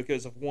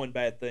because of one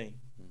bad thing.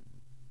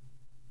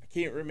 I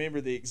can't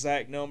remember the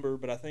exact number,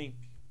 but I think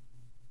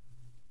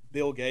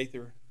Bill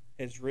Gaither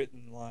has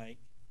written like,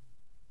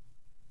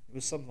 it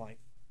was something like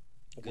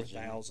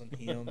 4,000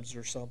 hymns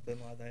or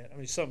something like that. I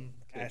mean, some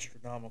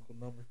astronomical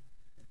number.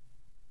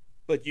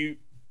 But you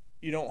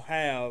don't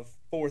have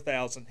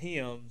 4,000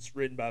 hymns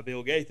written by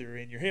Bill Gaither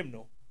in your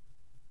hymnal.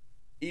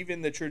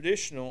 Even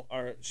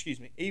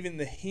the even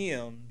the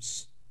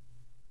hymns,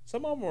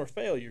 some of them were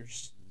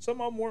failures. Some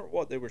of them weren't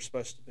what they were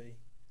supposed to be.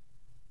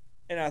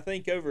 And I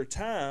think over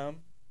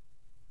time,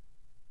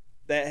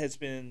 that has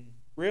been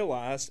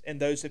realized, and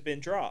those have been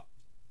dropped.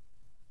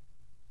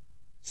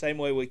 Same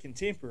way with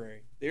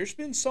contemporary. There's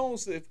been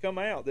songs that have come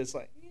out that's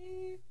like,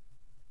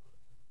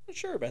 not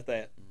sure about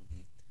that.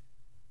 Mm-hmm.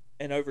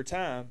 And over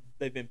time,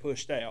 they've been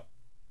pushed out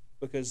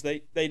because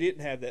they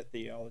didn't have that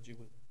theology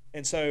with them.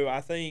 And so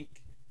I think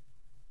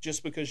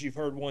just because you've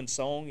heard one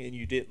song and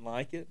you didn't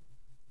like it,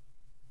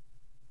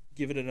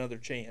 give it another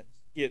chance.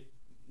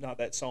 Not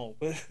that song,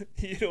 but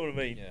you know what I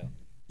mean?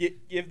 Yeah.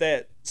 Give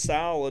that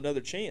style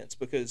another chance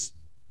because,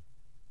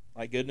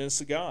 my goodness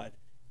to God,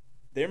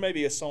 there may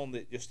be a song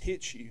that just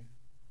hits you.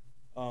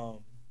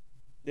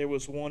 There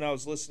was one I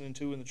was listening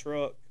to in the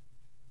truck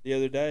the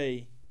other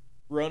day,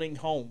 Running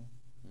Home.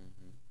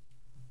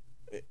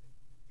 Mm-hmm.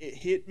 It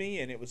hit me,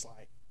 and it was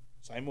like,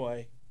 same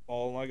way,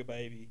 falling like a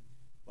baby.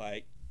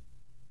 Like,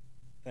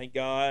 thank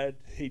God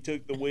he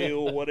took the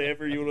wheel,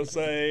 whatever you want to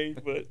say,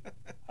 but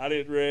I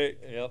didn't wreck.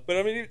 Yep. But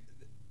I mean,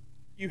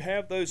 you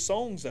have those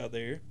songs out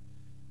there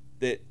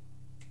that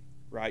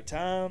right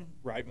time,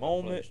 right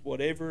moment, place.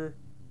 whatever,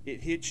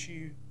 it hits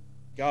you,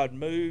 God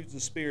moves, the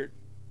Spirit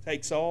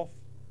takes off.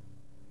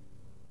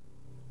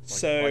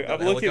 So Like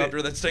that I'm looking helicopter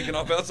at that's taking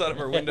off outside of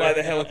our window. by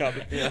the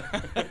helicopter.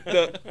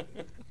 Yeah.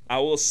 I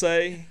will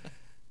say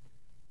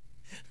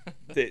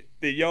that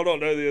y'all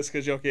don't know this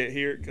because y'all can't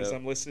hear it because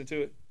Nope. I'm listening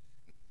to it.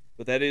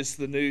 But that is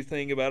the new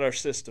thing about our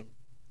system.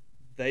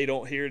 They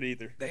don't hear it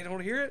either. They don't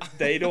hear it?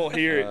 They don't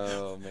hear it.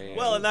 Oh, man.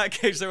 Well, in that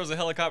case, there was a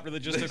helicopter that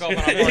just took off on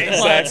our parking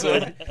lot.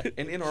 Exactly.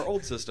 And in our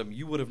old system,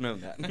 you would have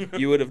known that.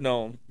 You would have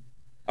known.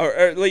 Or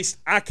at least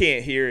I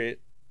can't hear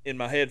it in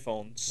my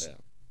headphones. Yeah.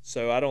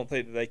 So I don't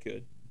think that they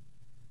could.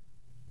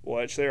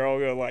 Watch, they're all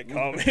going to like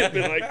comment and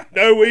be like,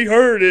 no, we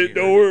heard it.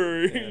 Don't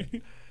worry. Yeah.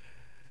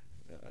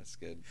 Yeah, that's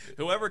good.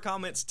 Whoever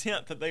comments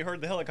 10th that they heard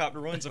the helicopter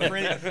runs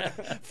a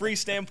free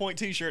Standpoint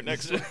T-shirt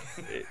next to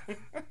it.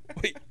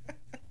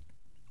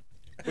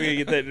 We gotta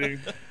get that new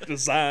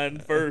design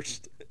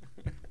first.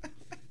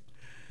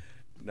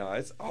 No,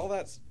 it's all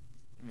that's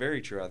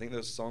very true. I think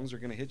those songs are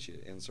going to hit you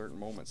in certain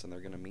moments, and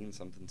they're going to mean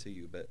something to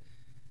you. But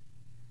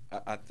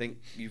I think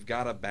you've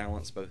got to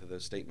balance both of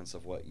those statements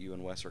of what you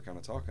and Wes are kind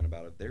of talking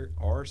about. There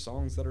are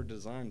songs that are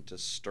designed to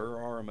stir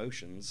our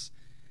emotions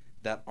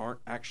that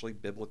aren't actually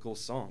biblical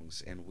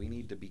songs, and we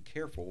need to be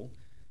careful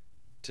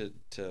to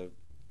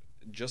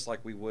just like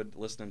we would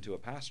listening to a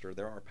pastor.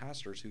 There are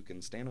pastors who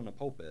can stand in a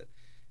pulpit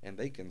and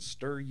they can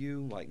stir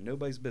you like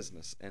nobody's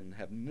business and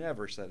have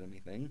never said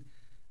anything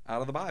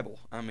out of the Bible.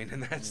 I mean,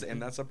 and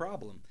that's a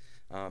problem.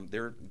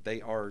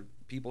 They are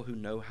people who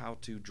know how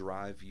to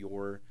drive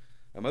your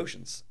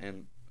emotions,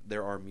 and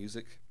there are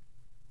music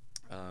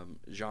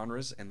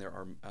genres, and there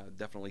are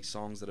definitely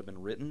songs that have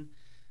been written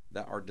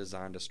that are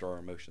designed to stir our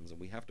emotions, and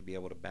we have to be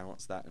able to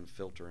balance that and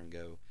filter and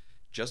go,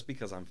 just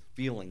because I'm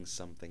feeling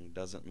something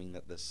doesn't mean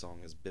that this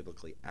song is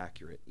biblically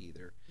accurate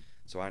either.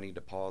 So I need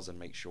to pause and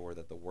make sure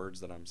that the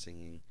words that I'm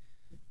singing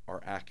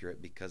are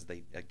accurate, because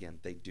they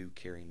do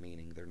carry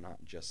meaning. They're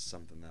not just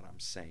something that I'm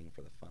saying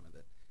for the fun of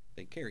it.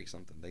 They carry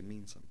something. They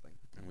mean something,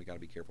 and we got to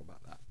be careful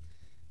about that.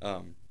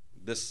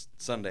 This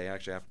Sunday,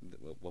 actually,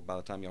 by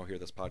the time y'all hear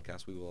this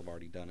podcast, we will have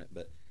already done it.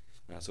 But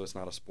so it's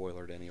not a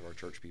spoiler to any of our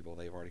church people.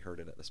 They've already heard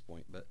it at this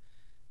point. But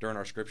during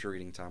our scripture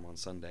reading time on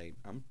Sunday,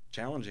 I'm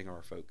challenging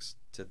our folks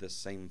to this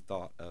same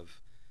thought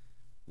of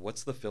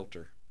what's the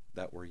filter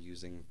that we're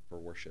using for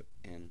worship.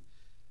 And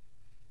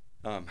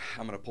I'm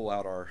going to pull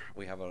out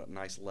we have a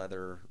nice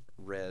leather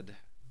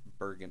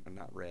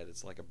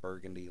it's like a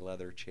burgundy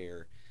leather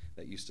chair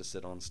that used to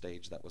sit on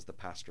stage. That was the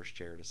pastor's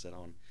chair to sit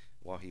on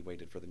while he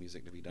waited for the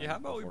music to be done. Yeah, how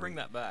about we bring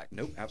that back?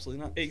 Nope,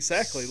 absolutely not.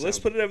 Exactly. Let's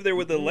put it over there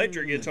with the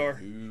electric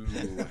guitar.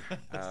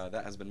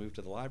 That has been moved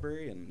to the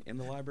library, and in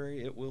the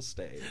library it will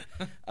stay.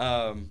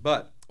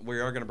 But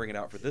we are going to bring it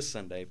out for this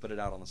Sunday, put it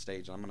out on the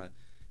stage, and I'm going to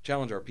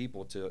challenge our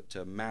people to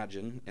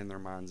imagine in their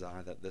mind's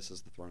eye that this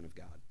is the throne of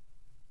God.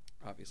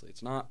 Obviously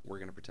it's not. We're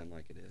going to pretend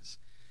like it is.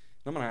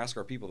 And I'm going to ask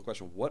our people the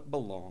question, what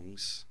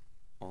belongs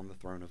on the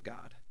throne of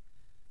God?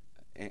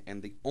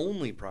 And the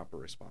only proper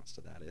response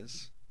to that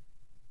is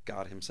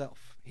God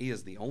himself. He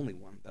is the only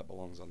one that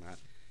belongs on that.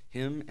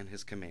 Him and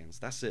his commands.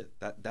 That's it.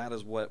 That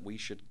is what we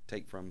should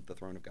take from the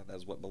throne of God. That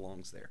is what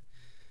belongs there.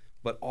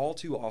 But all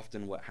too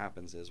often what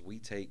happens is we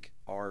take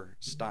our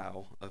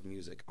style of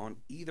music on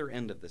either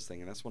end of this thing,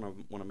 and that's what I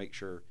want to make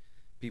sure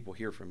people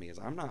hear from me, is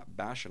I'm not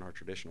bashing our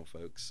traditional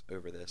folks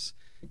over this,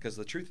 because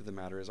the truth of the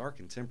matter is our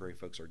contemporary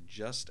folks are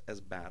just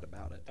as bad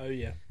about it. Oh,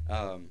 yeah.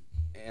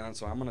 And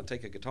so I'm going to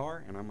take a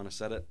guitar and I'm going to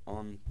set it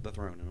on the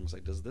throne, and I'm going to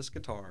say, does this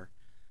guitar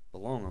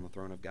belong on the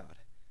throne of God?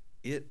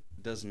 It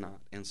does not.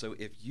 And so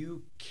if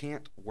you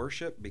can't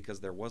worship because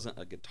there wasn't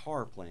a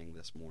guitar playing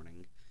this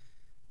morning,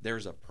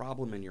 there's a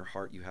problem in your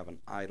heart. You have an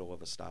idol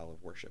of a style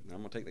of worship. Now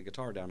I'm going to take the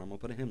guitar down. I'm going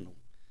to put a hymnal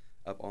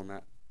up on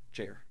that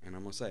chair. And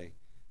I'm going to say,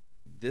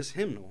 this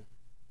hymnal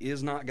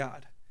is not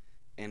God.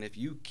 And if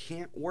you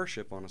can't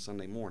worship on a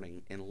Sunday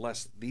morning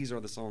unless these are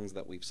the songs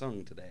that we've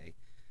sung today,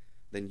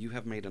 then you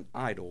have made an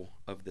idol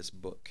of this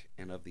book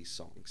and of these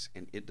songs.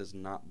 And it does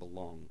not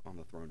belong on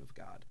the throne of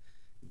God.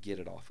 Get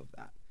it off of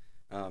that.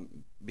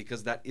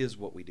 Because that is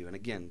what we do. And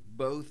again,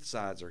 both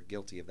sides are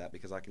guilty of that,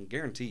 because I can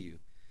guarantee you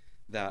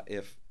that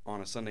if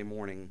on a Sunday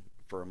morning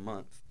for a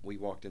month we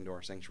walked into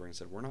our sanctuary and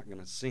said, we're not going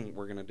to sing,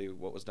 we're going to do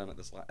what was done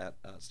at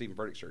Stephen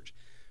Burdick's church.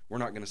 We're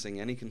not going to sing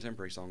any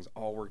contemporary songs.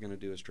 All we're going to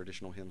do is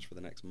traditional hymns for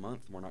the next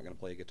month. We're not going to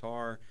play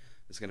guitar.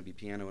 It's going to be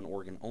piano and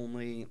organ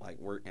only.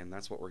 And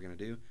that's what we're going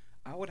to do.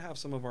 I would have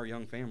some of our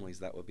young families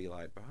that would be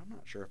like, but I'm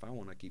not sure if I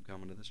want to keep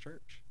coming to this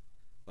church.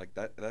 Like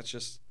that's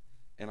just,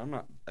 and I'm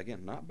not,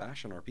 again, not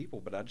bashing our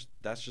people, but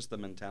that's just the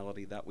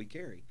mentality that we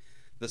carry.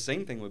 The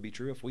same thing would be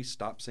true if we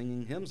stopped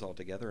singing hymns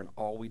altogether and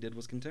all we did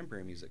was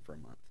contemporary music for a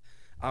month.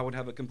 I would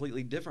have a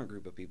completely different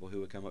group of people who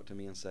would come up to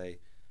me and say,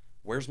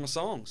 where's my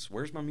songs?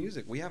 Where's my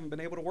music? We haven't been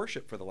able to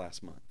worship for the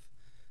last month.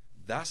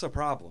 That's a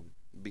problem,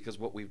 because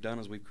what we've done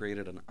is we've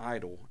created an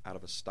idol out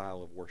of a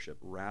style of worship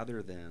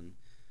rather than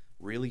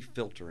really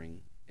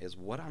filtering, is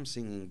what I'm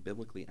singing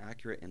biblically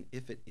accurate? And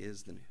if it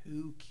is, then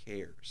who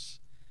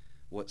cares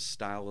what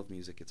style of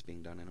music it's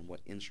being done in and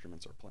what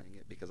instruments are playing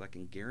it? Because I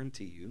can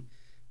guarantee you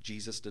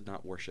Jesus did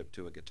not worship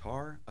to a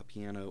guitar, a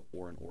piano,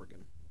 or an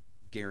organ.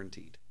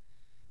 Guaranteed.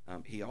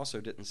 He also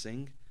didn't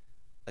sing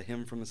a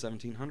hymn from the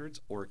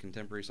 1700s or a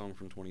contemporary song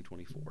from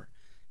 2024.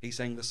 He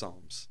sang the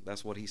Psalms.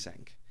 That's what he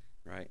sang,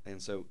 right?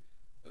 And so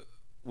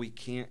we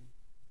can't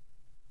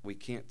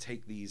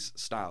take these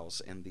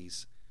styles and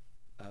these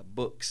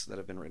books that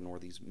have been written, or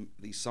these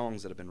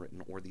songs that have been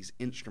written, or these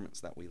instruments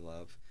that we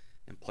love,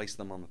 and place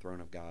them on the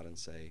throne of God and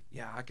say,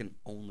 yeah, I can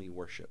only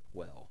worship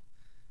well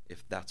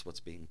if that's what's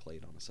being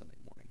played on a Sunday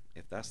morning.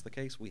 If that's the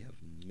case, we have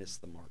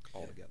missed the mark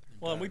altogether.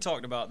 Well, and we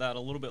talked about that a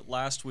little bit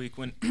last week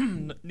when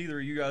neither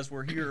of you guys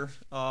were here,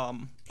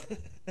 and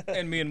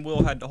me and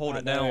Will had to hold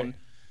it down.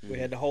 We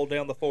had to hold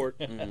down the fort.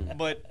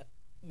 But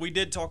we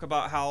did talk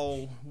about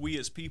how we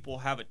as people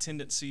have a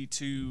tendency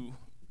to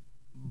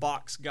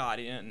box God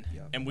in,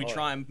 and we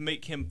try and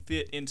make him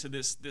fit into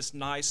this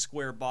nice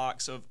square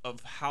box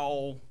of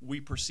how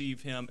we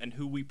perceive him and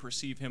who we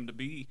perceive him to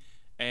be,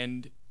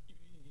 and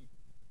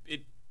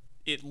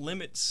it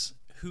limits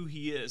who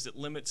he is. It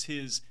limits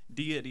his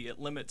deity. It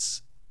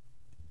limits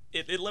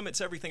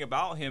everything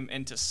about him.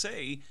 And to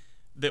say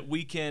that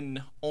we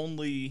can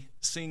only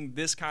sing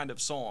this kind of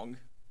song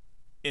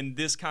in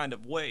this kind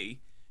of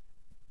way,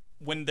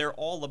 when they're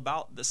all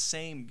about the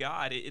same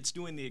God, it's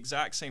doing the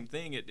exact same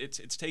thing.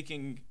 It's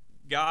taking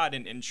God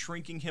and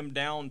shrinking him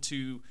down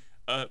to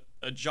a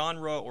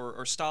genre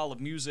or style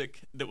of music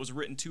that was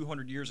written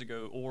 200 years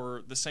ago,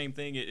 or the same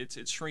thing.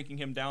 It's shrinking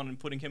him down and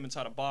putting him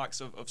inside a box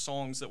of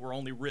songs that were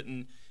only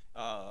written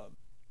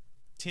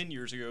 10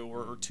 years ago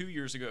or 2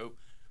 years ago,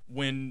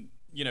 when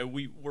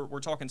we're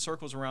talking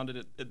circles around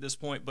it at this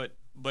point.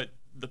 But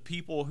the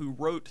people who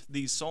wrote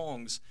these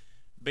songs,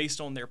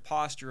 based on their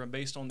posture and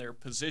based on their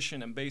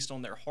position and based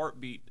on their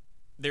heartbeat,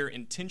 their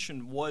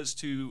intention was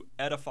to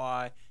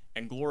edify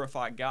and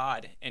glorify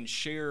God and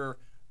share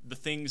the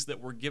things that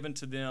were given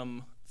to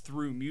them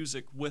through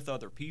music with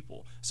other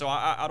people. So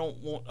I don't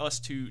want us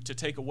to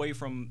take away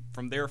from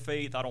their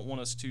faith. I don't want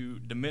us to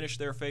diminish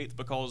their faith,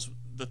 because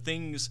the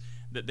things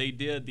that they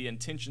did, the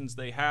intentions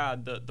they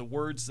had, the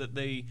words that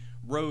they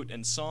wrote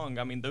and sung,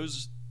 I mean,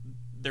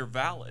 they're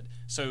valid.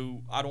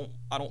 So I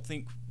don't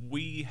think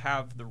we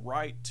have the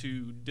right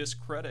to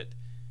discredit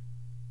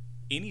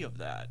any of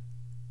that.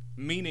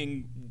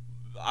 Meaning,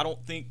 I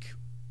don't think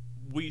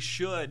we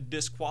should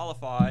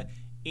disqualify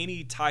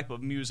any type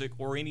of music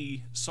or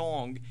any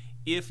song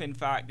if in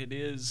fact it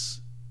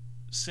is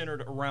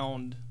centered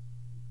around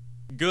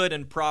good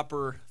and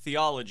proper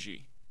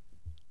theology.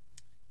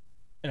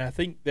 And I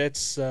think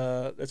that's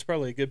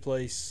probably a good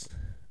place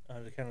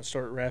to kind of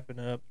start wrapping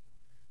up.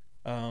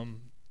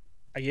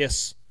 I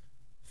guess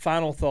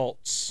final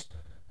thoughts.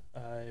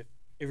 If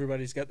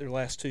everybody's got their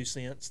last 2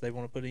 cents they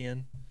want to put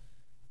in.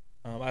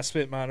 I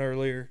spent mine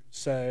earlier,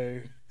 so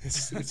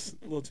it's a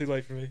little too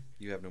late for me.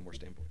 You have no more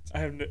standpoints. I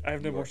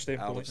have no more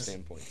standpoints. Out of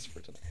standpoints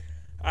for tonight.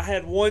 I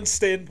had one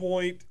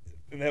standpoint,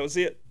 and that was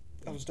it.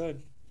 I was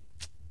done.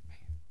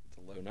 It's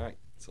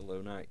a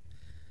low night.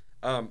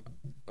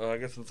 I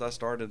guess since I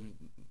started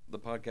the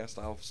podcast,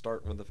 I'll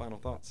start with the final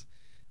thoughts.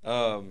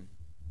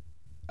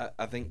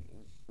 I think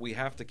we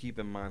have to keep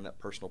in mind that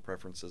personal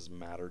preferences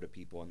matter to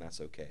people, and that's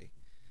okay.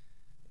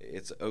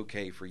 It's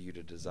okay for you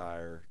to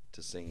desire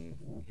to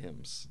sing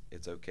hymns.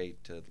 It's okay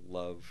to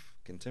love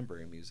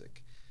contemporary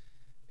music.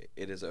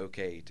 It is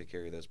okay to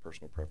carry those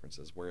personal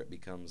preferences. Where it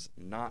becomes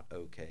not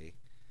okay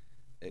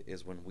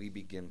is when we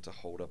begin to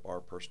hold up our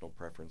personal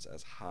preference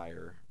as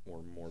higher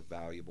or more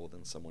valuable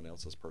than someone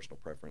else's personal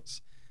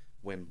preference,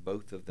 when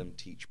both of them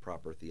teach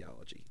proper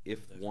theology.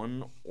 If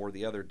one or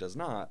the other does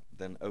not,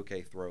 then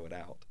okay, throw it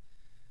out.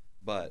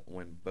 But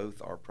when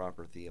both are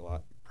proper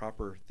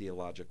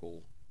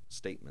theological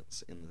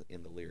statements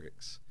in the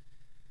lyrics,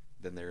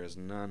 then there is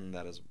none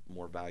that is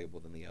more valuable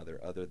than the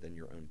other than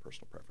your own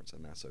personal preference,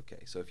 and that's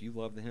okay. So if you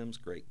love the hymns,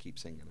 great, keep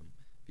singing them.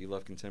 If you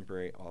love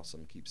contemporary,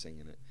 awesome, keep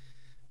singing it.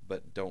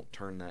 But don't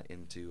turn that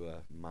into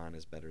a mine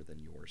is better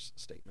than yours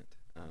statement.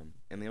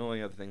 And the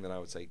only other thing that I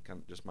would say,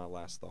 kind of just my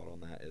last thought on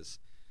that is,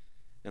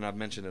 and I've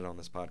mentioned it on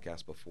this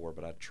podcast before,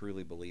 but I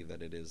truly believe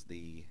that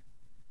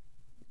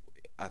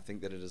I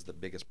think that it is the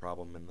biggest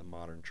problem in the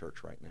modern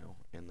church right now,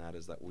 and that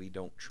is that we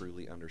don't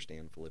truly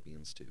understand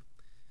Philippians 2.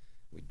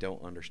 We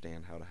don't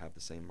understand how to have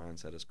the same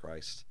mindset as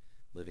Christ,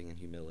 living in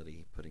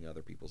humility, putting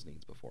other people's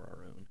needs before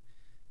our own.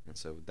 And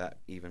so that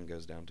even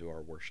goes down to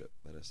our worship,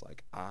 that it's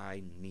like,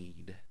 I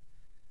need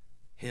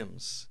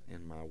hymns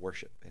in my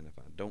worship, and if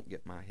I don't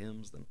get my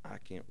hymns, then I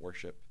can't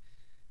worship,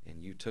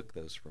 and you took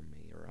those from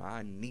me. Or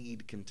I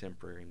need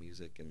contemporary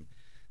music, and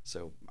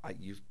so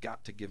you've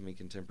got to give me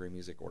contemporary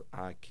music or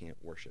I can't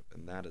worship.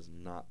 And that is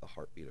not the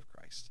heartbeat of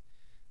Christ.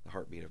 The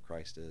heartbeat of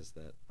Christ is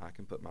that I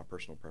can put my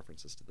personal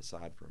preferences to the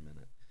side for a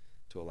minute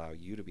to allow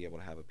you to be able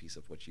to have a piece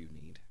of what you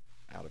need.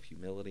 Out of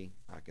humility,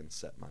 I can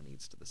set my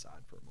needs to the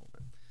side for a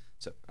moment.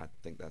 So I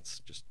think that's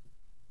just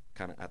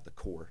kind of at the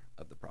core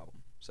of the problem.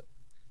 So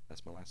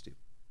that's my last two.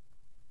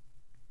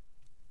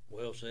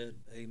 Well said.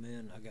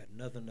 Amen. I got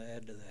nothing to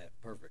add to that.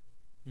 Perfect.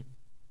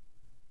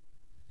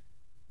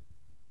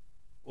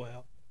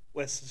 Well,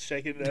 Wes is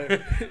shaking it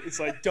over. It's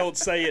like, don't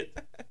say it.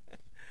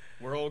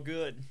 We're all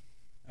good.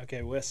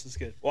 Okay, Wes is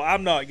good. Well,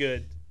 I'm not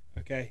good.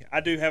 Okay,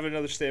 I do have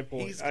another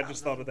standpoint. I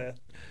just thought of that.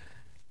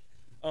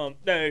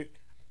 No,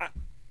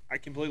 I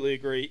completely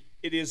agree.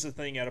 It is a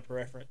thing out of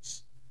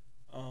preference.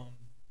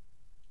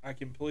 I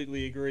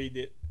completely agree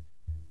that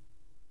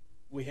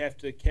we have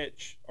to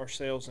catch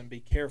ourselves and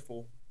be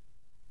careful.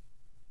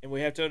 And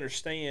we have to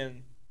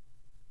understand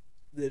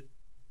that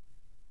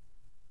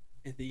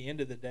at the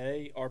end of the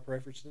day, our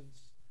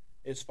preferences,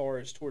 as far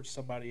as towards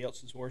somebody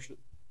else's worship,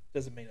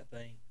 doesn't mean a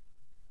thing.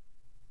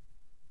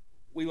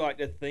 We like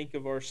to think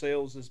of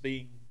ourselves as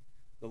being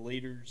the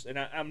leaders. And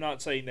I'm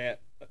not saying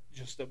that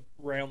just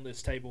around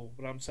this table,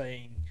 but I'm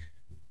saying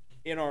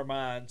in our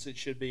minds it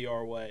should be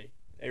our way.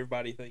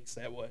 Everybody thinks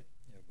that way.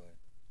 Everybody.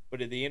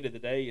 But at the end of the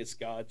day, it's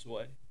God's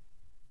way.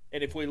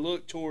 And if we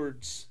look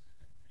towards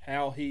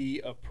how he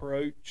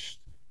approached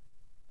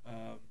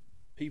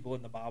people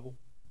in the Bible,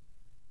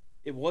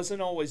 it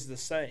wasn't always the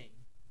same.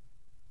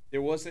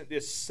 There wasn't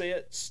this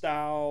set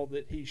style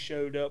that he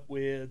showed up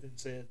with and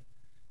said,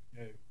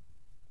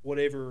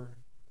 whatever,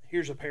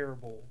 here's a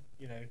parable.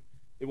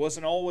 It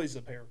wasn't always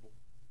a parable.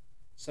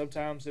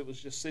 Sometimes it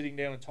was just sitting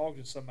down and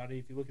talking to somebody.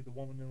 If you look at the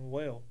woman in the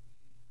well,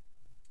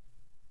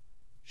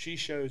 she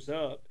shows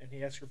up and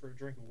he asks her for a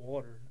drink of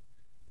water.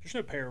 There's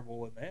no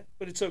parable in that,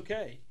 but it's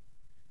okay.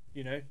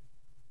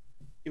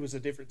 It was a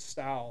different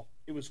style.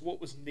 It was what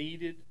was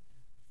needed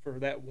for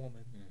that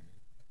woman.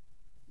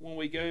 Mm-hmm. When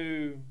we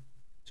go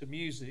to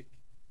music,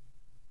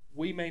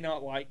 we may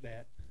not like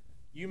that.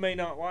 You may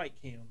not like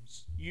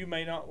hymns. You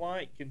may not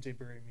like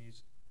contemporary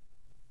music.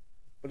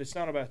 But it's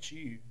not about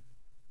you.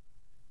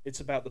 It's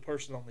about the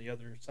person on the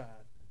other side.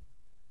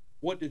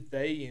 What did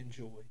they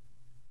enjoy?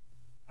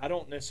 I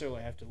don't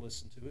necessarily have to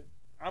listen to it.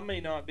 I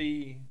may not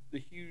be the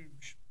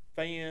huge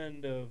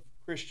fan of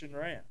Christian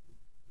rap,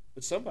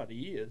 but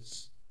somebody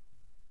is.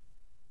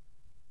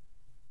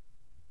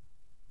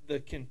 The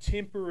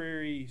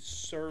contemporary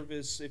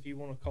service, if you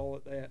want to call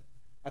it that,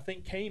 I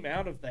think came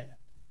out of that.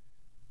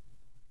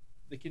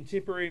 The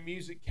contemporary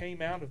music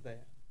came out of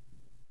that,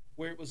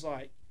 where it was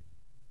like,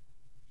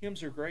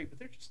 hymns are great, but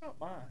they're just not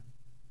mine.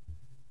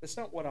 That's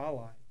not what I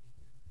like.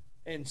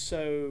 And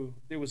so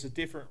there was a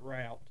different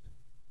route,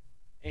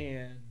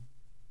 and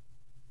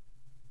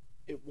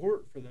it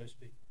worked for those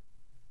people.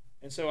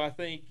 And so I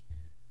think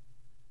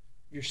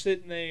you're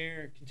sitting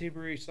there, a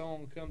contemporary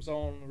song comes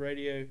on the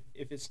radio.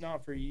 If it's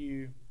not for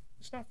you,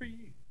 it's not for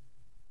you.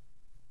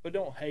 But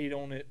don't hate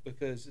on it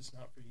because it's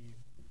not for you.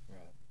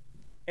 Right.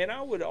 And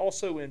I would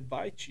also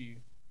invite you,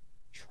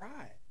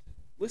 try it.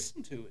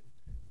 Listen to it.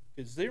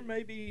 Because there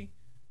may be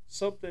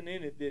something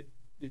in it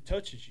that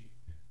touches you,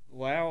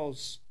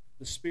 allows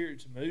the Spirit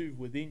to move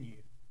within you.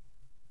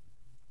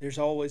 There's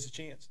always a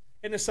chance.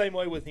 And the same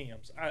way with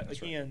hymns.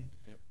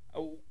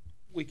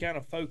 We kind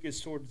of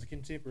focus towards the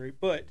contemporary,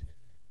 but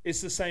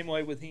it's the same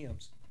way with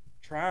hymns.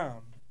 Try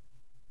them.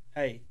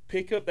 Hey,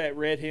 pick up that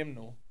red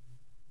hymnal.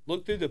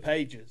 Look through the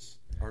pages.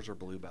 Ours are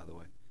blue, by the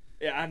way.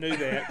 Yeah, I knew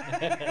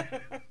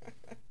that.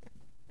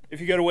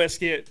 If you go to West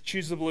Kent,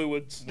 choose the blue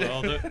ones.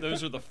 Well,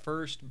 those are the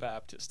first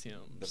Baptist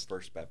hymns. The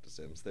first Baptist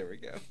hymns. There we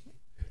go.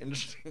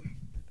 Interesting.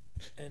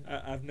 And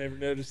I've never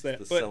noticed that.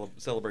 The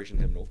celebration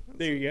hymnal.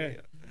 There you go.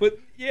 Yeah. But,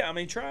 yeah,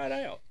 try it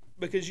out.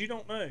 Because you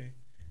don't know.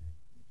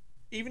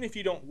 Even if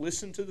you don't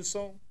listen to the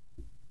song,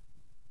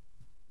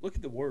 look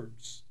at the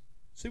words.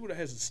 See what it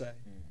has to say.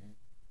 Mm-hmm.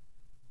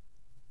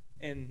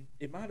 And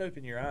it might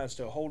open your eyes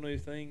to a whole new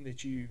thing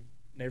that you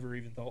never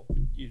even thought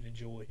you'd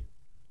enjoy.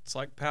 It's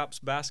like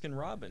Pabst Baskin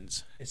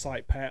Robbins. It's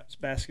like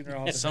Pabst Baskin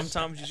Robbins.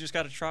 Sometimes you just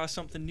got to try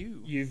something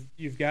new.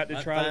 You've got to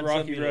I try the find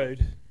Rocky something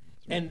Road.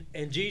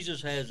 And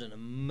Jesus has an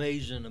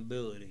amazing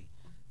ability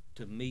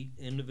to meet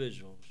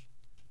individuals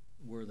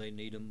where they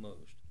need him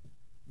most.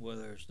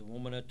 Whether it's the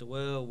woman at the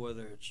well,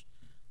 whether it's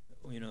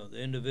the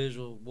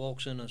individual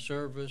walks in a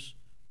service,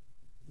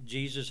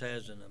 Jesus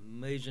has an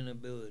amazing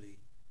ability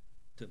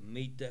to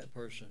meet that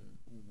person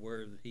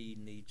where he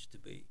needs to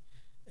be.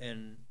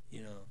 And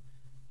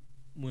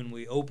when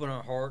we open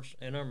our hearts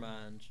and our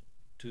minds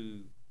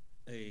to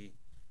a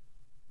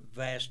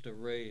vast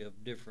array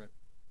of different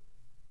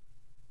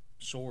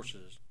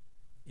sources,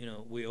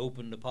 we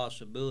open the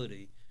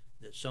possibility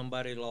that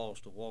somebody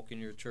lost will walk in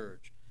your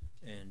church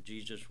and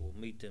Jesus will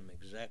meet them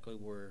exactly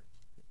where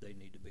they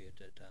need to be at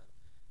that time.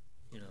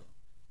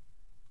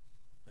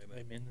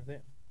 Amen to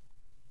that.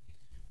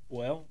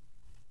 Well,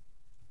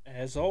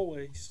 as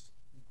always,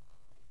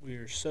 we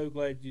are so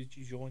glad that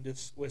you joined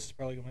us. Wes is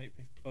probably gonna make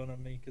fun of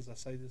me because I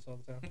say this all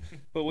the time,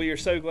 but we are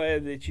so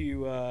glad that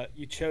you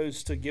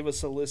chose to give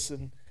us a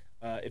listen.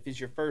 If it's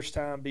your first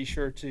time, be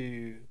sure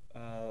to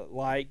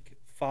like,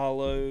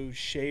 follow,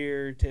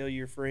 share, tell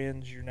your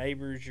friends, your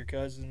neighbors, your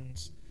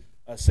cousins.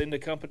 Send a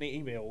company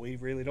email. We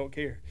really don't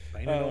care.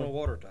 Paint it on a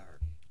water tire.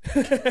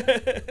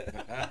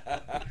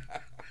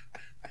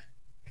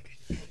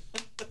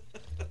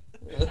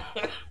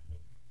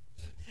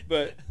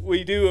 But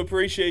we do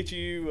appreciate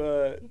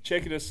you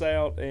checking us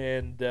out,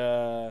 and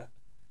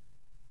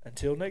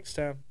until next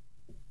time.